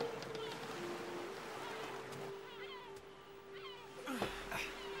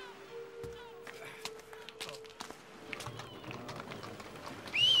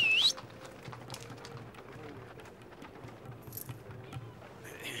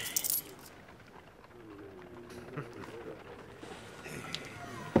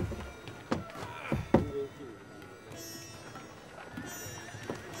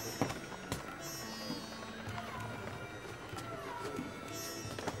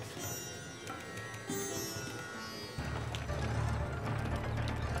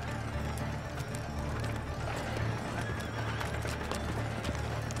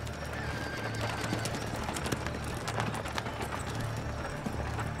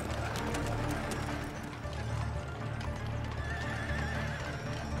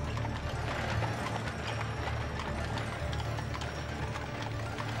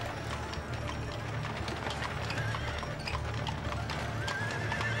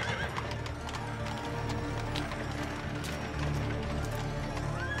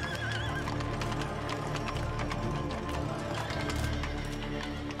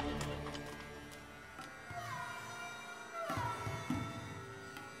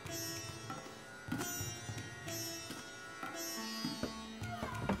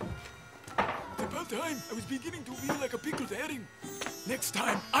 time, I was beginning to feel like a pickled herring. Next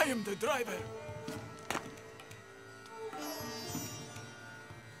time, I am the driver.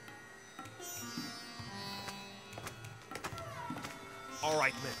 All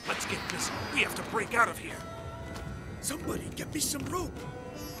right, men, let's get busy. We have to break out of here. Somebody get me some rope.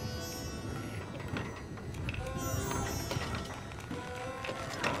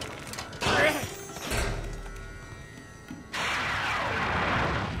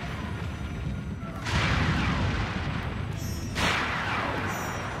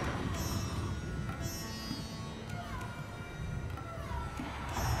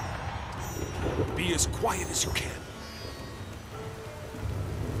 Be as quiet as you can.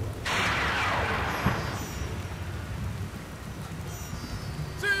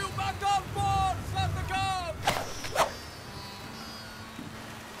 See you back on board, Sandokan!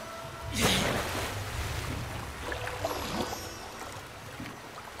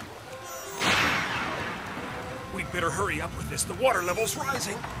 We'd better hurry up with this. The water level's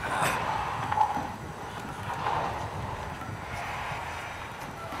rising.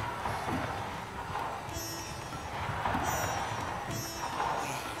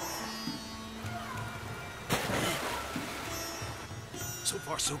 So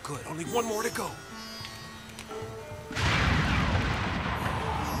far, so good. Only one more to go.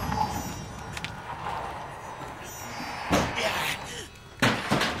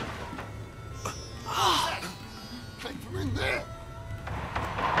 Came from in there.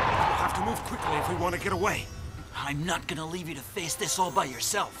 We'll have to move quickly if we want to get away. I'm not gonna leave you to face this all by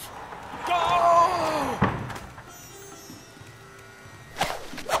yourself. Go!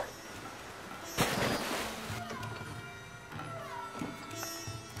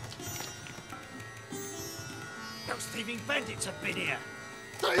 Those thieving bandits have been here.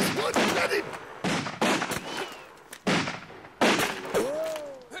 There's one ready.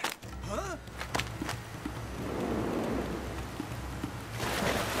 Huh?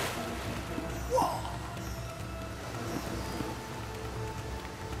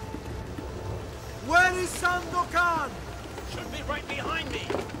 Where is Sandokan? Should be right behind me.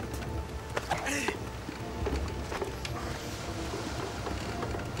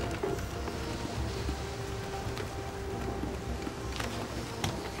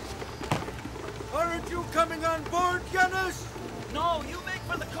 Aren't you coming on board, Yanis? No, you make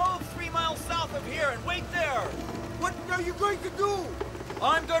for the cove 3 miles south of here and wait there. What are you going to do?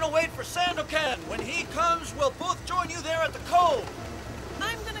 I'm gonna wait for Sandokan. When he comes, we'll both join you there at the cove.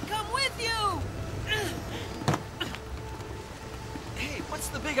 I'm gonna come with you! Hey, what's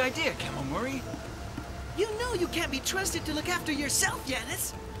the big idea, Camel Murray? You know you can't be trusted to look after yourself,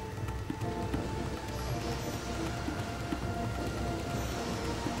 Yanis.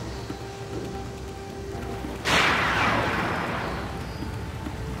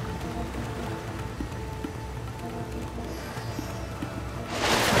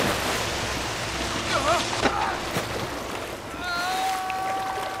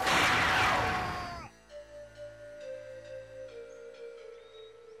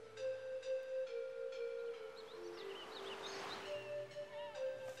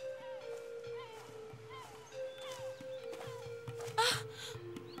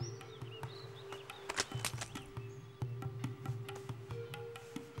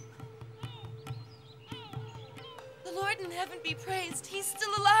 The Lord in heaven be praised. He's still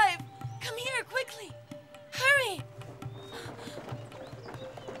alive. Come here, quickly. Hurry.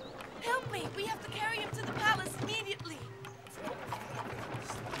 Help me. We have to carry him to the palace immediately.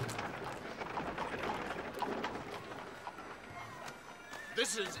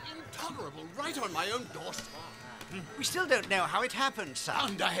 This is intolerable, right on my own doorstep. We still don't know how it happened, sir.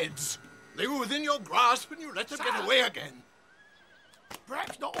 Underheads! They were within your grasp and you let them get away again.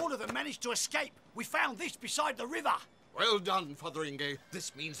 Perhaps not all of them managed to escape. We found this beside the river. Well done, Fotheringay.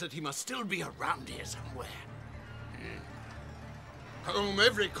 This means that he must still be around here somewhere. Comb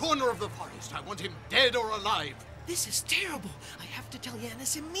every corner of the forest. I want him dead or alive. This is terrible. I have to tell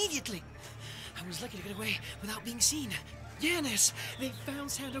Yanis immediately. I was lucky to get away without being seen. Yanis, they found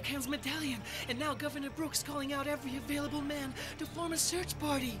Sandokan's medallion, and now Governor Brooks calling out every available man to form a search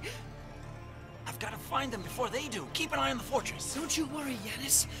party. I've got to find them before they do. Keep an eye on the fortress. Don't you worry,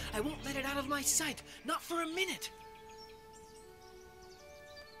 Yanis. I won't let it out of my sight. Not for a minute.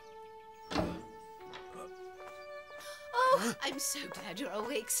 Oh, I'm so glad you're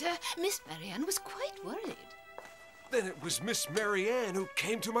awake, sir. Miss Marianne was quite worried. Then it was Miss Marianne who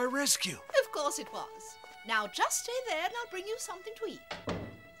came to my rescue. Of course it was. Now just stay there and I'll bring you something to eat.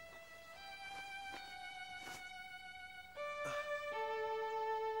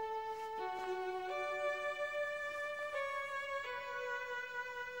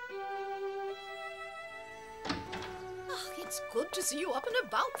 good to see you up and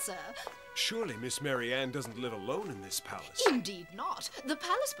about, sir. Surely Miss Mary Ann doesn't live alone in this palace. Indeed not. The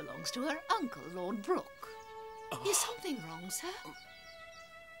palace belongs to her uncle, Lord Brooke. Is something wrong, sir?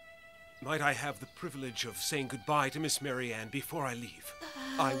 Might I have the privilege of saying goodbye to Miss Mary Ann before I leave?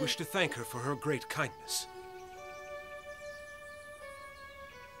 I wish to thank her for her great kindness.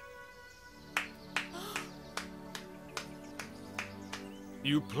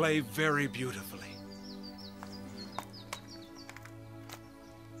 You play very beautifully.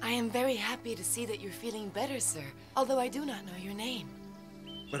 I am very happy to see that you're feeling better, sir, although I do not know your name.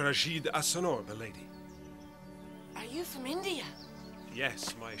 Rashid Asanor, milady. Are you from India?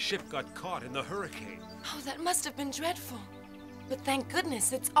 Yes, my ship got caught in the hurricane. Oh, that must have been dreadful. But thank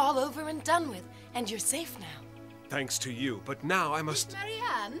goodness it's all over and done with, and you're safe now. Thanks to you, but now I must... Miss Mary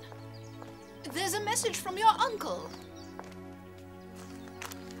Ann, there's a message from your uncle.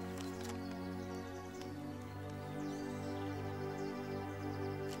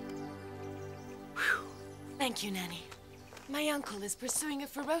 Thank you, Nanny. My uncle is pursuing a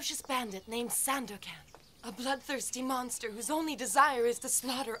ferocious bandit named Sandokan, a bloodthirsty monster whose only desire is to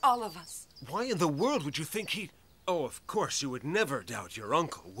slaughter all of us. Why in the world would you think he... Oh, of course, you would never doubt your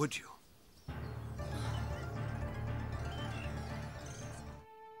uncle, would you?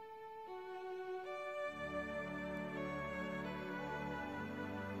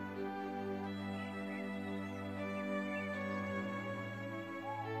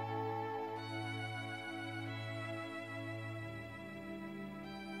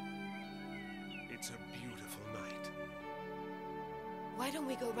 It's a beautiful night. Why don't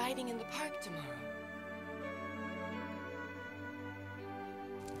we go riding in the park tomorrow?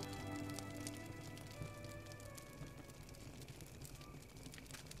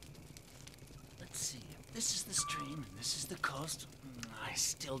 Let's see. This is the stream, and this is the coast. I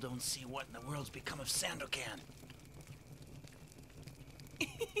still don't see what in the world's become of Sandokan.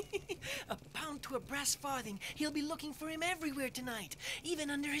 A pound to a brass farthing. He'll be looking for him everywhere tonight,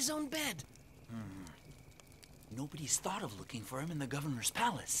 even under his own bed. Nobody's thought of looking for him in the governor's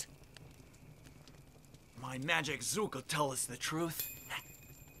palace. My magic zouk will tell us the truth.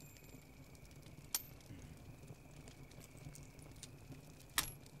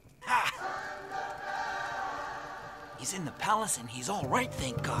 Ha! He's in the palace and he's all right,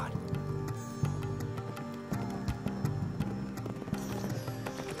 thank God.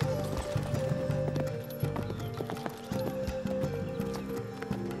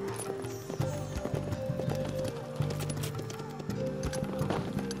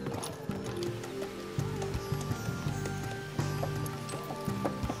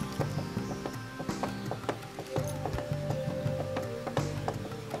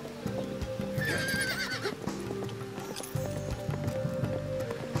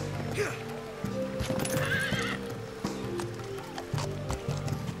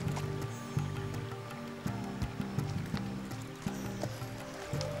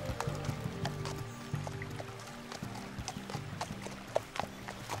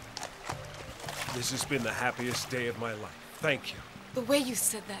 This has been the happiest day of my life. Thank you. The way you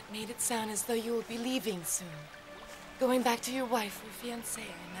said that made it sound as though you will be leaving soon. Going back to your wife or fiancée,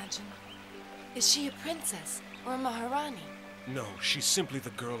 I imagine. Is she a princess or a Maharani? No, she's simply the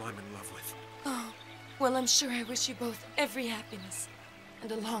girl I'm in love with. Oh, well, I'm sure I wish you both every happiness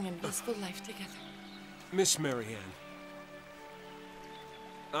and a long and blissful life together. Miss Mary Ann,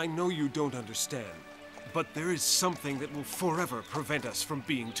 I know you don't understand, but there is something that will forever prevent us from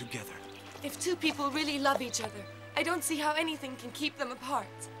being together. If two people really love each other, I don't see how anything can keep them apart.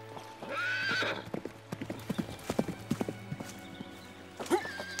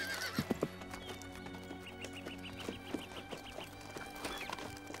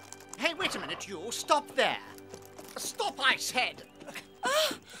 Hey, wait a minute, you. Stop there. Stop, I said.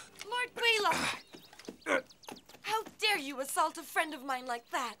 Lord Wheelock! How dare you assault a friend of mine like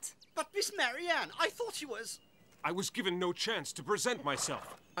that? But Miss Mary Ann, I thought she was... I was given no chance to present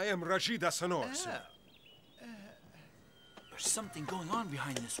myself. I am Rashid Asanor, sir. There's something going on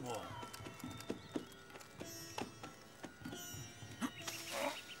behind this wall.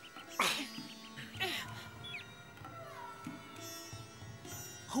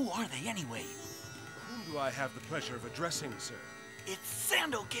 Who are they anyway? Whom do I have the pleasure of addressing, sir? It's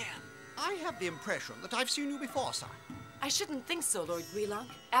Sandokan. I have the impression that I've seen you before, sir. I shouldn't think so, Lord Wheelock.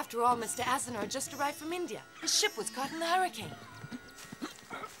 After all, Mr. Asanor just arrived from India. His ship was caught in the hurricane.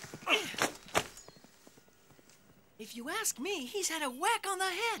 If you ask me, he's had a whack on the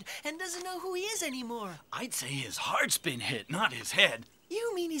head and doesn't know who he is anymore. I'd say his heart's been hit, not his head.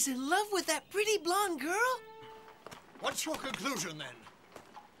 You mean he's in love with that pretty blonde girl? What's your conclusion, then?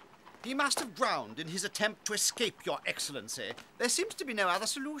 He must have drowned in his attempt to escape, Your Excellency. There seems to be no other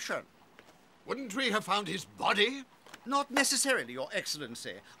solution. Wouldn't we have found his body? Not necessarily, Your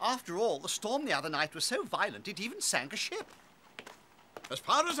Excellency. After all, the storm the other night was so violent it even sank a ship. As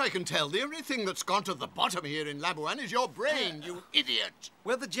far as I can tell, the only thing that's gone to the bottom here in Lauban is your brain, you idiot!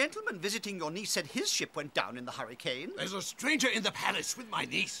 Well, the gentleman visiting your niece said his ship went down in the hurricane. There's a stranger in the palace with my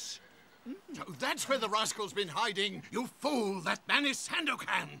niece. So that's where the rascal's been hiding. You fool! That man is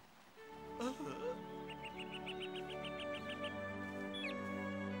Sandokan!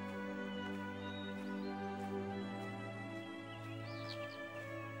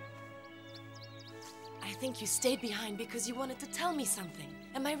 I think you stayed behind because you wanted to tell me something.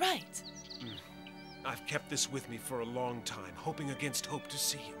 Am I right? I've kept this with me for a long time, hoping against hope to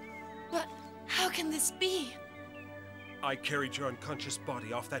see you. But how can this be? I carried your unconscious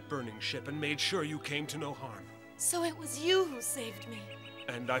body off that burning ship and made sure you came to no harm. So it was you who saved me.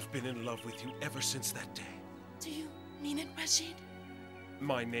 And I've been in love with you ever since that day. Do you mean it, Rashid?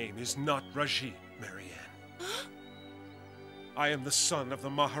 My name is not Rashid, Marianne. I am the son of the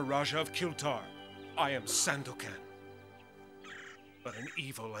Maharaja of Kiltar. I am Sandokan. But an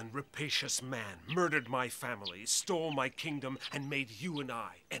evil and rapacious man murdered my family, stole my kingdom, and made you and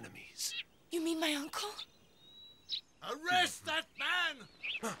I enemies. You mean my uncle? Arrest that man!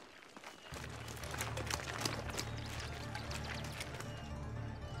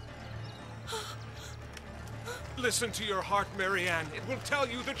 Listen to your heart, Marianne. It will tell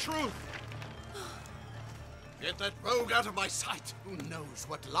you the truth. Get that rogue out of my sight. Who knows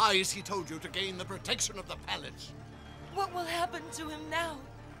what lies he told you to gain the protection of the palace? What will happen to him now?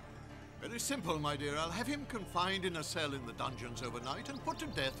 Very simple, my dear. I'll have him confined in a cell in the dungeons overnight and put to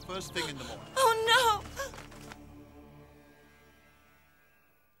death first thing in the morning. Oh, no!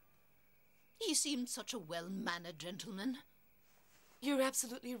 He seemed such a well-mannered gentleman. You're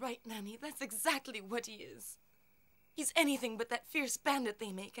absolutely right, Nanny. That's exactly what he is. He's anything but that fierce bandit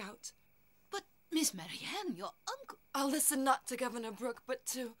they make out. But, Miss Marianne, your uncle... I'll listen not to Governor Brooke, but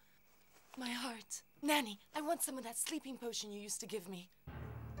to my heart. Nanny, I want some of that sleeping potion you used to give me.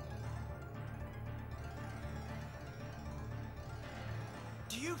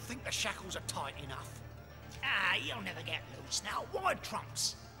 Do you think the shackles are tight enough? Ah, you'll never get loose now. Wide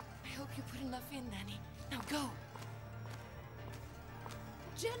trumps. I hope you put enough in, Nanny. Now go.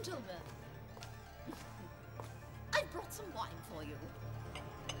 Gentlemen, I brought some wine for you.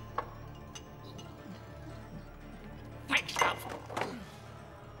 Thanks, love.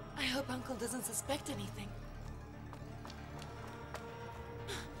 I hope Uncle doesn't suspect anything.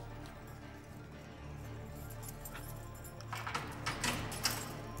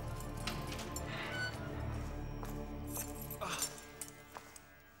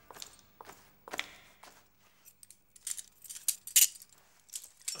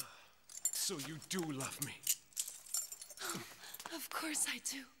 So you do love me. Of course I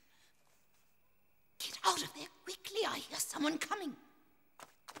do. Get out of there quickly. I hear someone coming.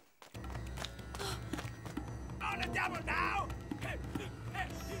 On the double now!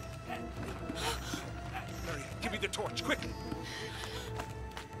 Marianne, give me the torch, quick!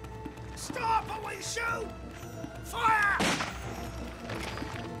 Stop or we shoot! Fire!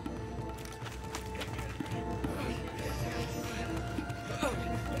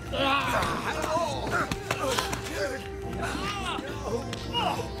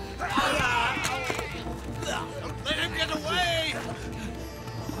 Don't let him get away!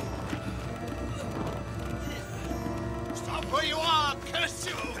 Stop where you are, curse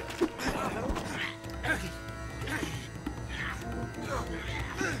you!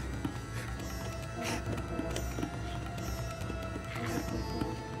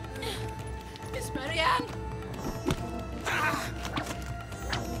 Miss Marianne!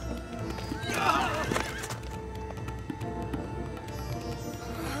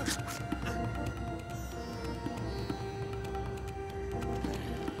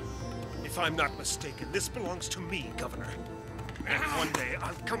 If I'm not mistaken, this belongs to me, Governor. And one day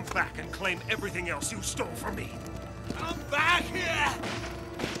I'll come back and claim everything else you stole from me. Come back here!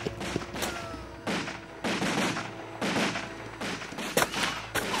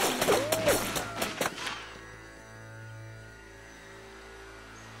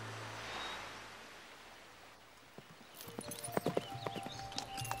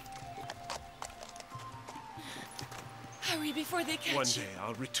 Hurry before they catch One you. day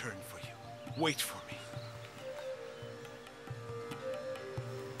I'll return for you. Wait for me.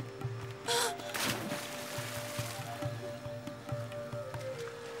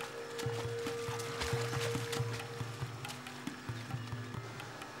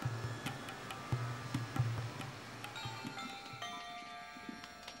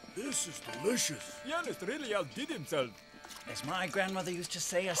 This is delicious. Yanis really outdid himself. As my grandmother used to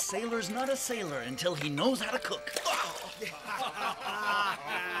say, a sailor's not a sailor until he knows how to cook.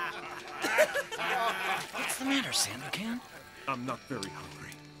 What's the matter, Sandokan? I'm not very hungry.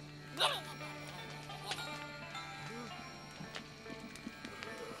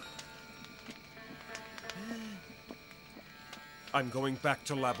 I'm going back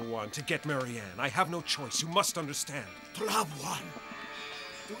to Lauban to get Marianne. I have no choice. You must understand. To Lauban?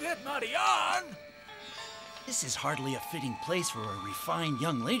 To get Marianne? This is hardly a fitting place for a refined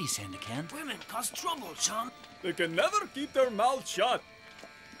young lady, Sandokan. Women cause trouble, chum. They can never keep their mouths shut.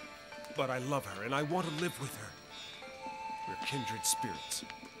 But I love her, and I want to live with her. We're kindred spirits.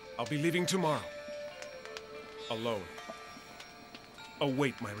 I'll be leaving tomorrow. Alone.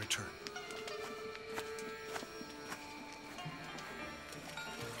 Await my return.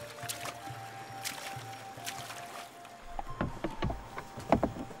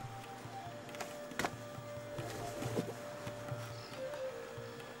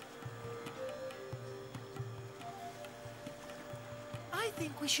 I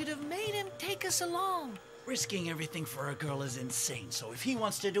think we should have made him take us along. Risking everything for a girl is insane, so if he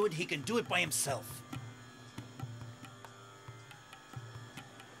wants to do it, he can do it by himself.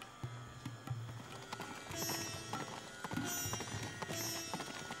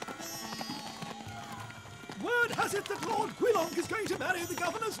 Word has it that Lord Guilonc is going to marry the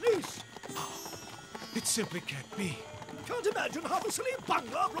governor's niece. It simply can't be. Can't imagine how the silly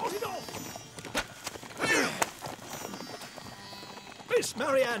bungler brought it off. Miss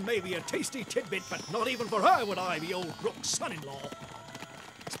Marianne may be a tasty tidbit, but not even for her would I be old Brooke's son-in-law.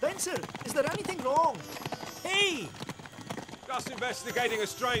 Spencer, is there anything wrong? Hey! Just investigating a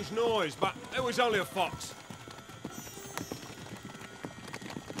strange noise, but it was only a fox.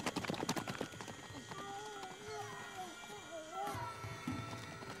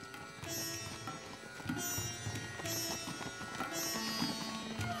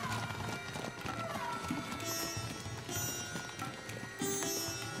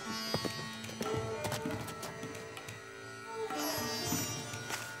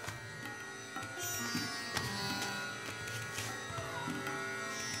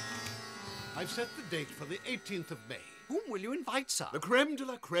 I've set the date for the 18th of May. Whom will you invite, sir? The creme de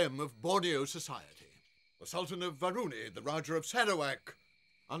la creme of Borneo society. The Sultan of Varuni, the Raja of Sarawak.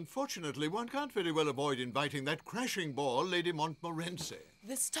 Unfortunately, one can't very well avoid inviting that crashing bore, Lady Montmorency.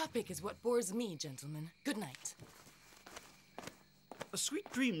 This topic is what bores me, gentlemen. Good night.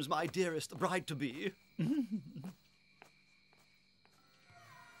 Sweet dreams, my dearest bride-to-be.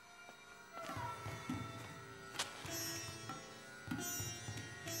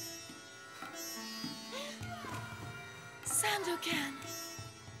 Sandokan!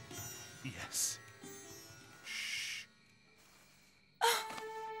 Yes.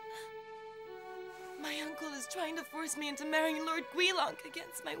 My uncle is trying to force me into marrying Lord Guilonc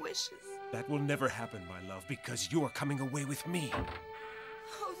against my wishes. That will never happen, my love, because you're coming away with me.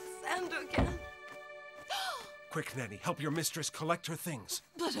 Oh, Sandokan. Quick, Nanny, help your mistress collect her things.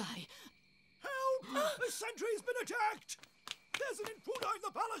 But I... Help! The sentry's been attacked! There's an intruder in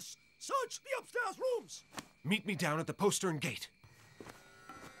the palace! Search the upstairs rooms! Meet me down at the postern gate.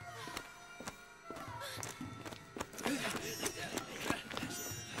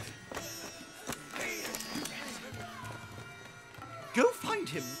 Go find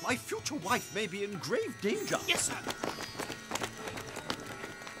him. My future wife may be in grave danger. Yes, sir.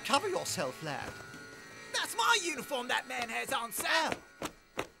 Cover yourself, lad. That's my uniform that man has on, sir.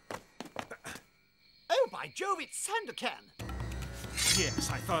 Oh, by Jove, it's Sandokan.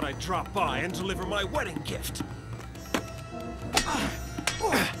 Yes, I thought I'd drop by and deliver my wedding gift.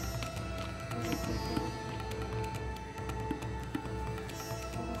 Oh,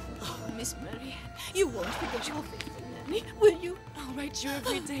 Miss Marianne, you won't forget your faithful Nanny, will you? I'll write you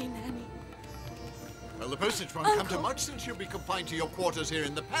every day, Nanny. Well, the postage won't come to much since you'll be confined to your quarters here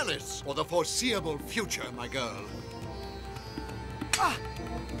in the palace for the foreseeable future, my girl.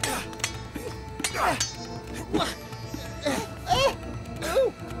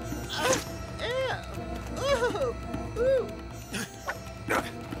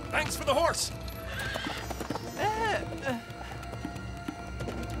 Thanks for the horse.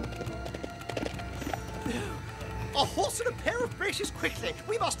 A horse and a pair of braces, quickly!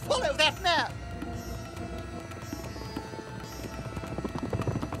 We must follow that man!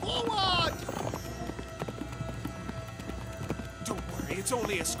 Forward! Don't worry, it's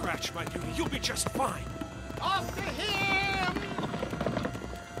only a scratch, my beauty. You'll be just fine. After him!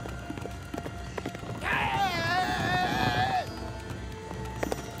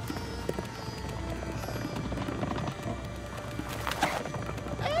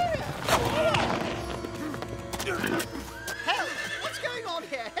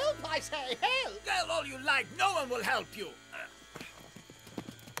 help you.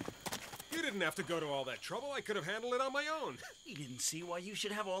 You didn't have to go to all that trouble. I could have handled it on my own. You didn't see why you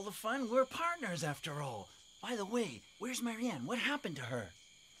should have all the fun. We're partners, after all. By the way, where's Marianne? What happened to her?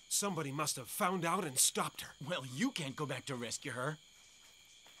 Somebody must have found out and stopped her. Well, you can't go back to rescue her.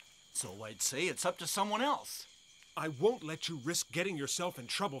 So I'd say it's up to someone else. I won't let you risk getting yourself in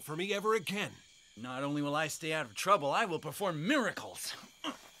trouble for me ever again. Not only will I stay out of trouble, I will perform miracles.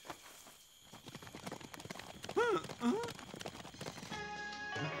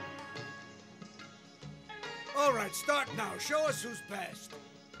 All right, start now. Show us who's best.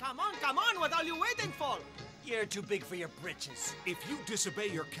 Come on, what are you waiting for? You're too big for your britches. If you disobey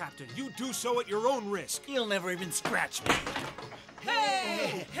your captain, you do so at your own risk. You'll never even scratch me.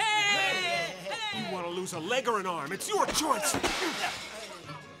 Hey! Hey! You want to lose a leg or an arm? It's your choice.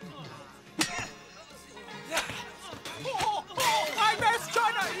 I missed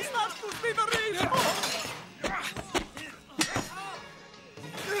China! He's not to be the reef!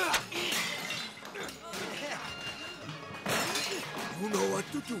 You know what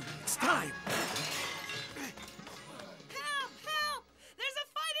to do. It's time. Help! Help! There's a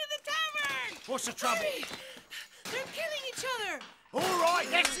fight in the tavern! What's the trouble? Hurry! They're killing each other! All right,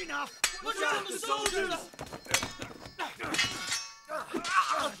 that's enough. Look out, the soldiers!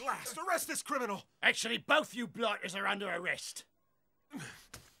 At last, arrest this criminal. Actually, both you blighters are under arrest.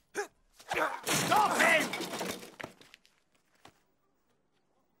 Stop him!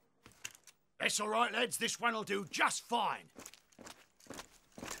 That's all right, lads. This one will do just fine.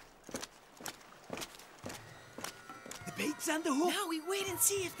 The bait's on the hook. Now we wait and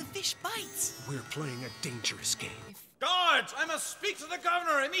see if the fish bites. We're playing a dangerous game. Guards, I must speak to the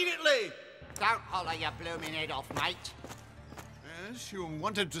governor immediately. Don't holler your blooming head off, mate. Yes, you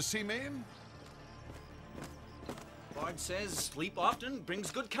wanted to see me? Bard says sleep often brings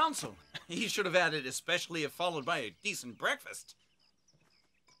good counsel. He should have added, especially if followed by a decent breakfast.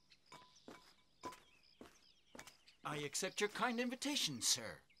 I accept your kind invitation,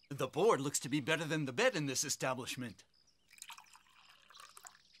 sir. The board looks to be better than the bed in this establishment.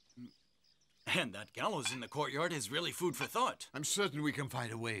 And that gallows in the courtyard is really food for thought. I'm certain we can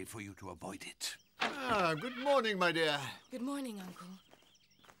find a way for you to avoid it. Ah, good morning, my dear. Good morning, Uncle.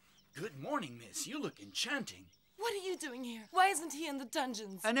 Good morning, miss. You look enchanting. What are you doing here? Why isn't he in the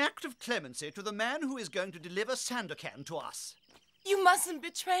dungeons? An act of clemency to the man who is going to deliver Sandokan to us. You mustn't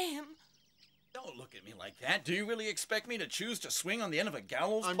betray him. Don't look at me like that. Do you really expect me to choose to swing on the end of a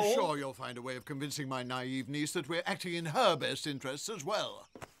gallows I'm pole? sure you'll find a way of convincing my naive niece that we're acting in her best interests as well.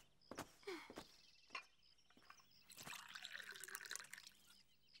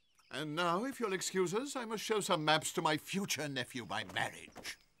 And now, if you'll excuse us, I must show some maps to my future nephew by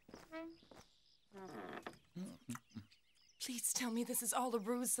marriage. Please tell me this is all a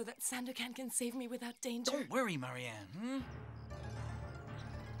ruse so that Sandokan can save me without danger. Don't worry, Marianne.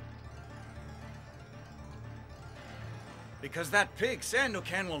 Because that pig,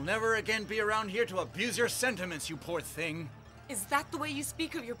 Sandokan, will never again be around here to abuse your sentiments, you poor thing. Is that the way you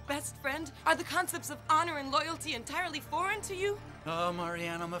speak of your best friend? Are the concepts of honor and loyalty entirely foreign to you? Oh,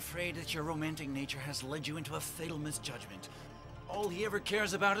 Marianne, I'm afraid that your romantic nature has led you into a fatal misjudgment. All he ever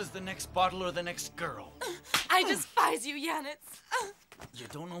cares about is the next bottle or the next girl. I despise you, Janitz. You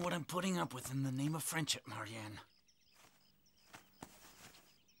don't know what I'm putting up with in the name of friendship, Marianne.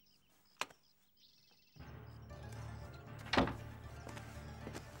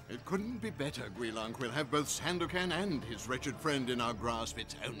 It couldn't be better, Guilunk. We'll have both Sandokan and his wretched friend in our grasp.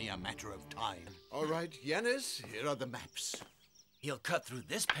 It's only a matter of time. All right, Yanis, here are the maps. He'll cut through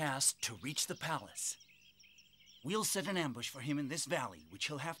this pass to reach the palace. We'll set an ambush for him in this valley, which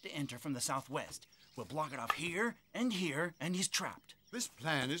he'll have to enter from the southwest. We'll block it off here, and he's trapped. This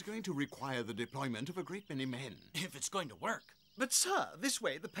plan is going to require the deployment of a great many men. If it's going to work. But, sir, this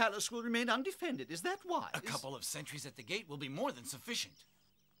way the palace will remain undefended. Is that wise? A couple of sentries at the gate will be more than sufficient.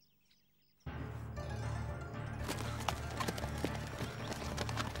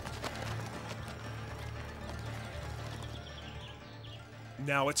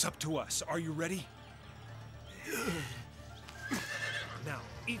 Now it's up to us. Are you ready? Now,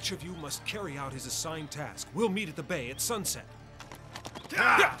 each of you must carry out his assigned task. We'll meet at the bay at sunset.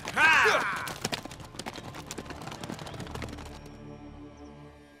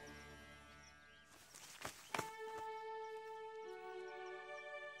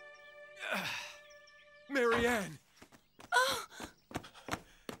 Marianne! Oh!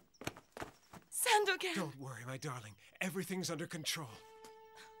 Sandokan! Don't worry, my darling. Everything's under control.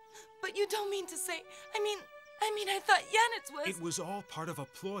 But you don't mean to say... I mean, I thought Janitz was... It was all part of a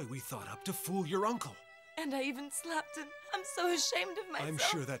ploy we thought up to fool your uncle. And I even slapped him. I'm so ashamed of myself. I'm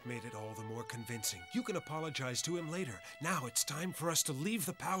sure that made it all the more convincing. You can apologize to him later. Now it's time for us to leave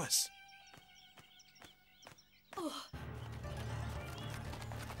the palace. Oh.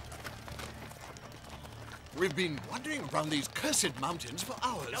 We've been wandering around these cursed mountains for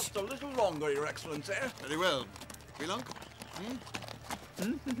hours. Just a little longer, Your Excellency. Very well. Quilong?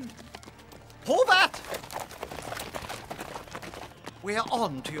 Hold that! We're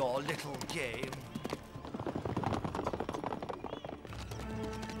on to your little game.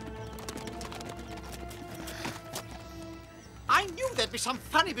 I knew there'd be some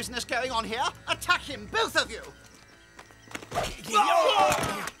funny business going on here. Attack him, both of you!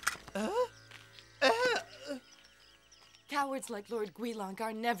 Cowards like Lord Guilonc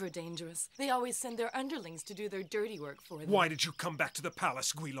are never dangerous. They always send their underlings to do their dirty work for them. Why did you come back to the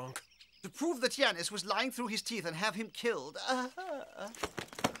palace, Guilonc? To prove that Yanis was lying through his teeth and have him killed.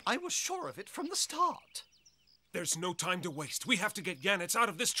 I was sure of it from the start. There's no time to waste. We have to get Yanis out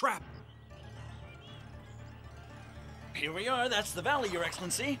of this trap. Here we are. That's the valley, Your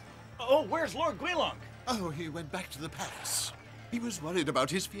Excellency. Oh, where's Lord Guilonc? Oh, he went back to the palace. He was worried about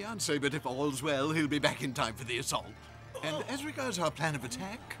his fiancée, but if all's well, he'll be back in time for the assault. And as regards our plan of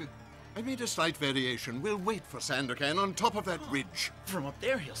attack, I made a slight variation. We'll wait for Sandokan on top of that ridge. From up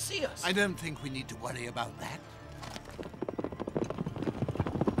there, he'll see us. I don't think we need to worry about that.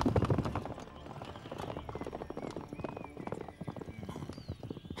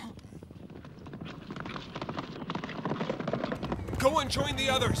 Go and join the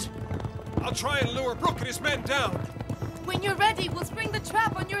others. I'll try and lure Brook and his men down. When you're ready, we'll spring the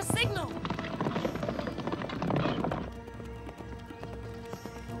trap on your signal.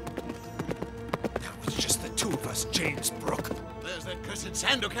 It's just the two of us, James Brook. There's that cursed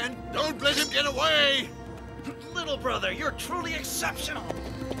Sandokan. Don't let him get away! Little brother, you're truly exceptional.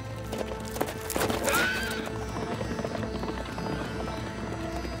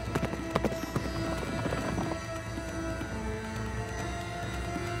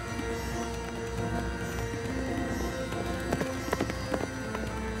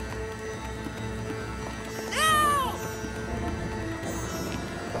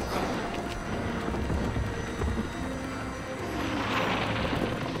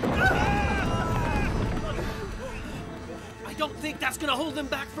 I don't think that's gonna hold them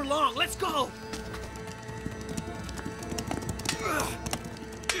back for long. Let's go!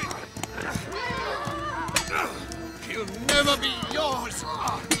 He'll never be yours!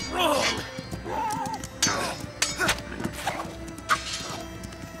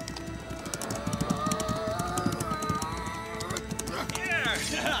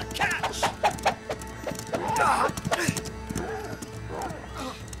 Yeah, catch!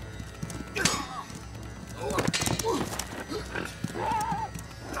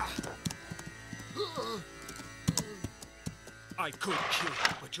 I could kill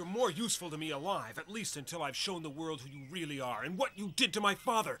you, but you're more useful to me alive, at least until I've shown the world who you really are and what you did to my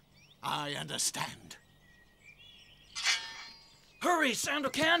father. I understand. Hurry,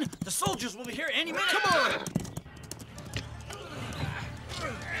 Sandokan! The soldiers will be here any minute! Come on!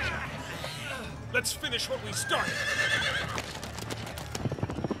 Let's finish what we started.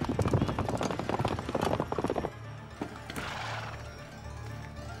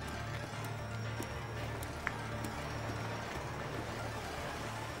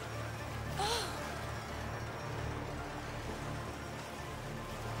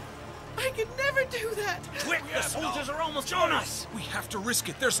 I could never do that! Quick, the soldiers are almost on us! We have to risk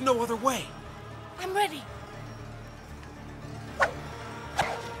it. There's no other way. I'm ready.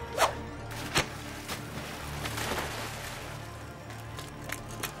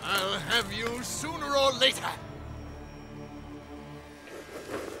 I'll have you sooner or later.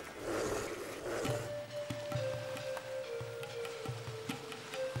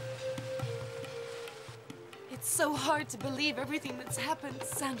 It's so hard to believe everything that's happened,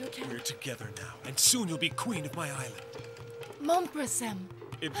 Sandokan. We're together now, and soon you'll be queen of my island. Mon Pressem.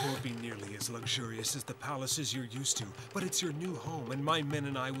 It won't be nearly as luxurious as the palaces you're used to, but it's your new home, and my men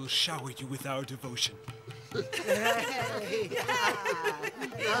and I will shower you with our devotion. I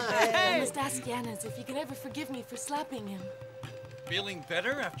must ask Yanis if he can ever forgive me for slapping him. Feeling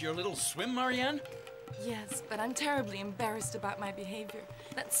better after your little swim, Marianne? Yes, but I'm terribly embarrassed about my behavior.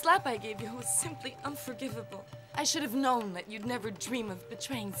 That slap I gave you was simply unforgivable. I should have known that you'd never dream of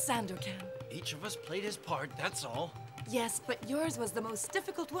betraying Sandokan. Each of us played his part, that's all. Yes, but yours was the most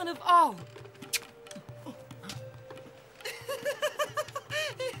difficult one of all.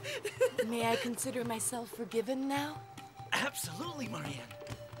 May I consider myself forgiven now? Absolutely, Marianne.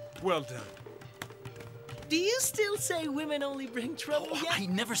 Well done. Do you still say women only bring trouble yet? I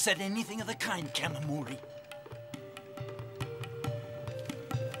never said anything of the kind, Kamamori.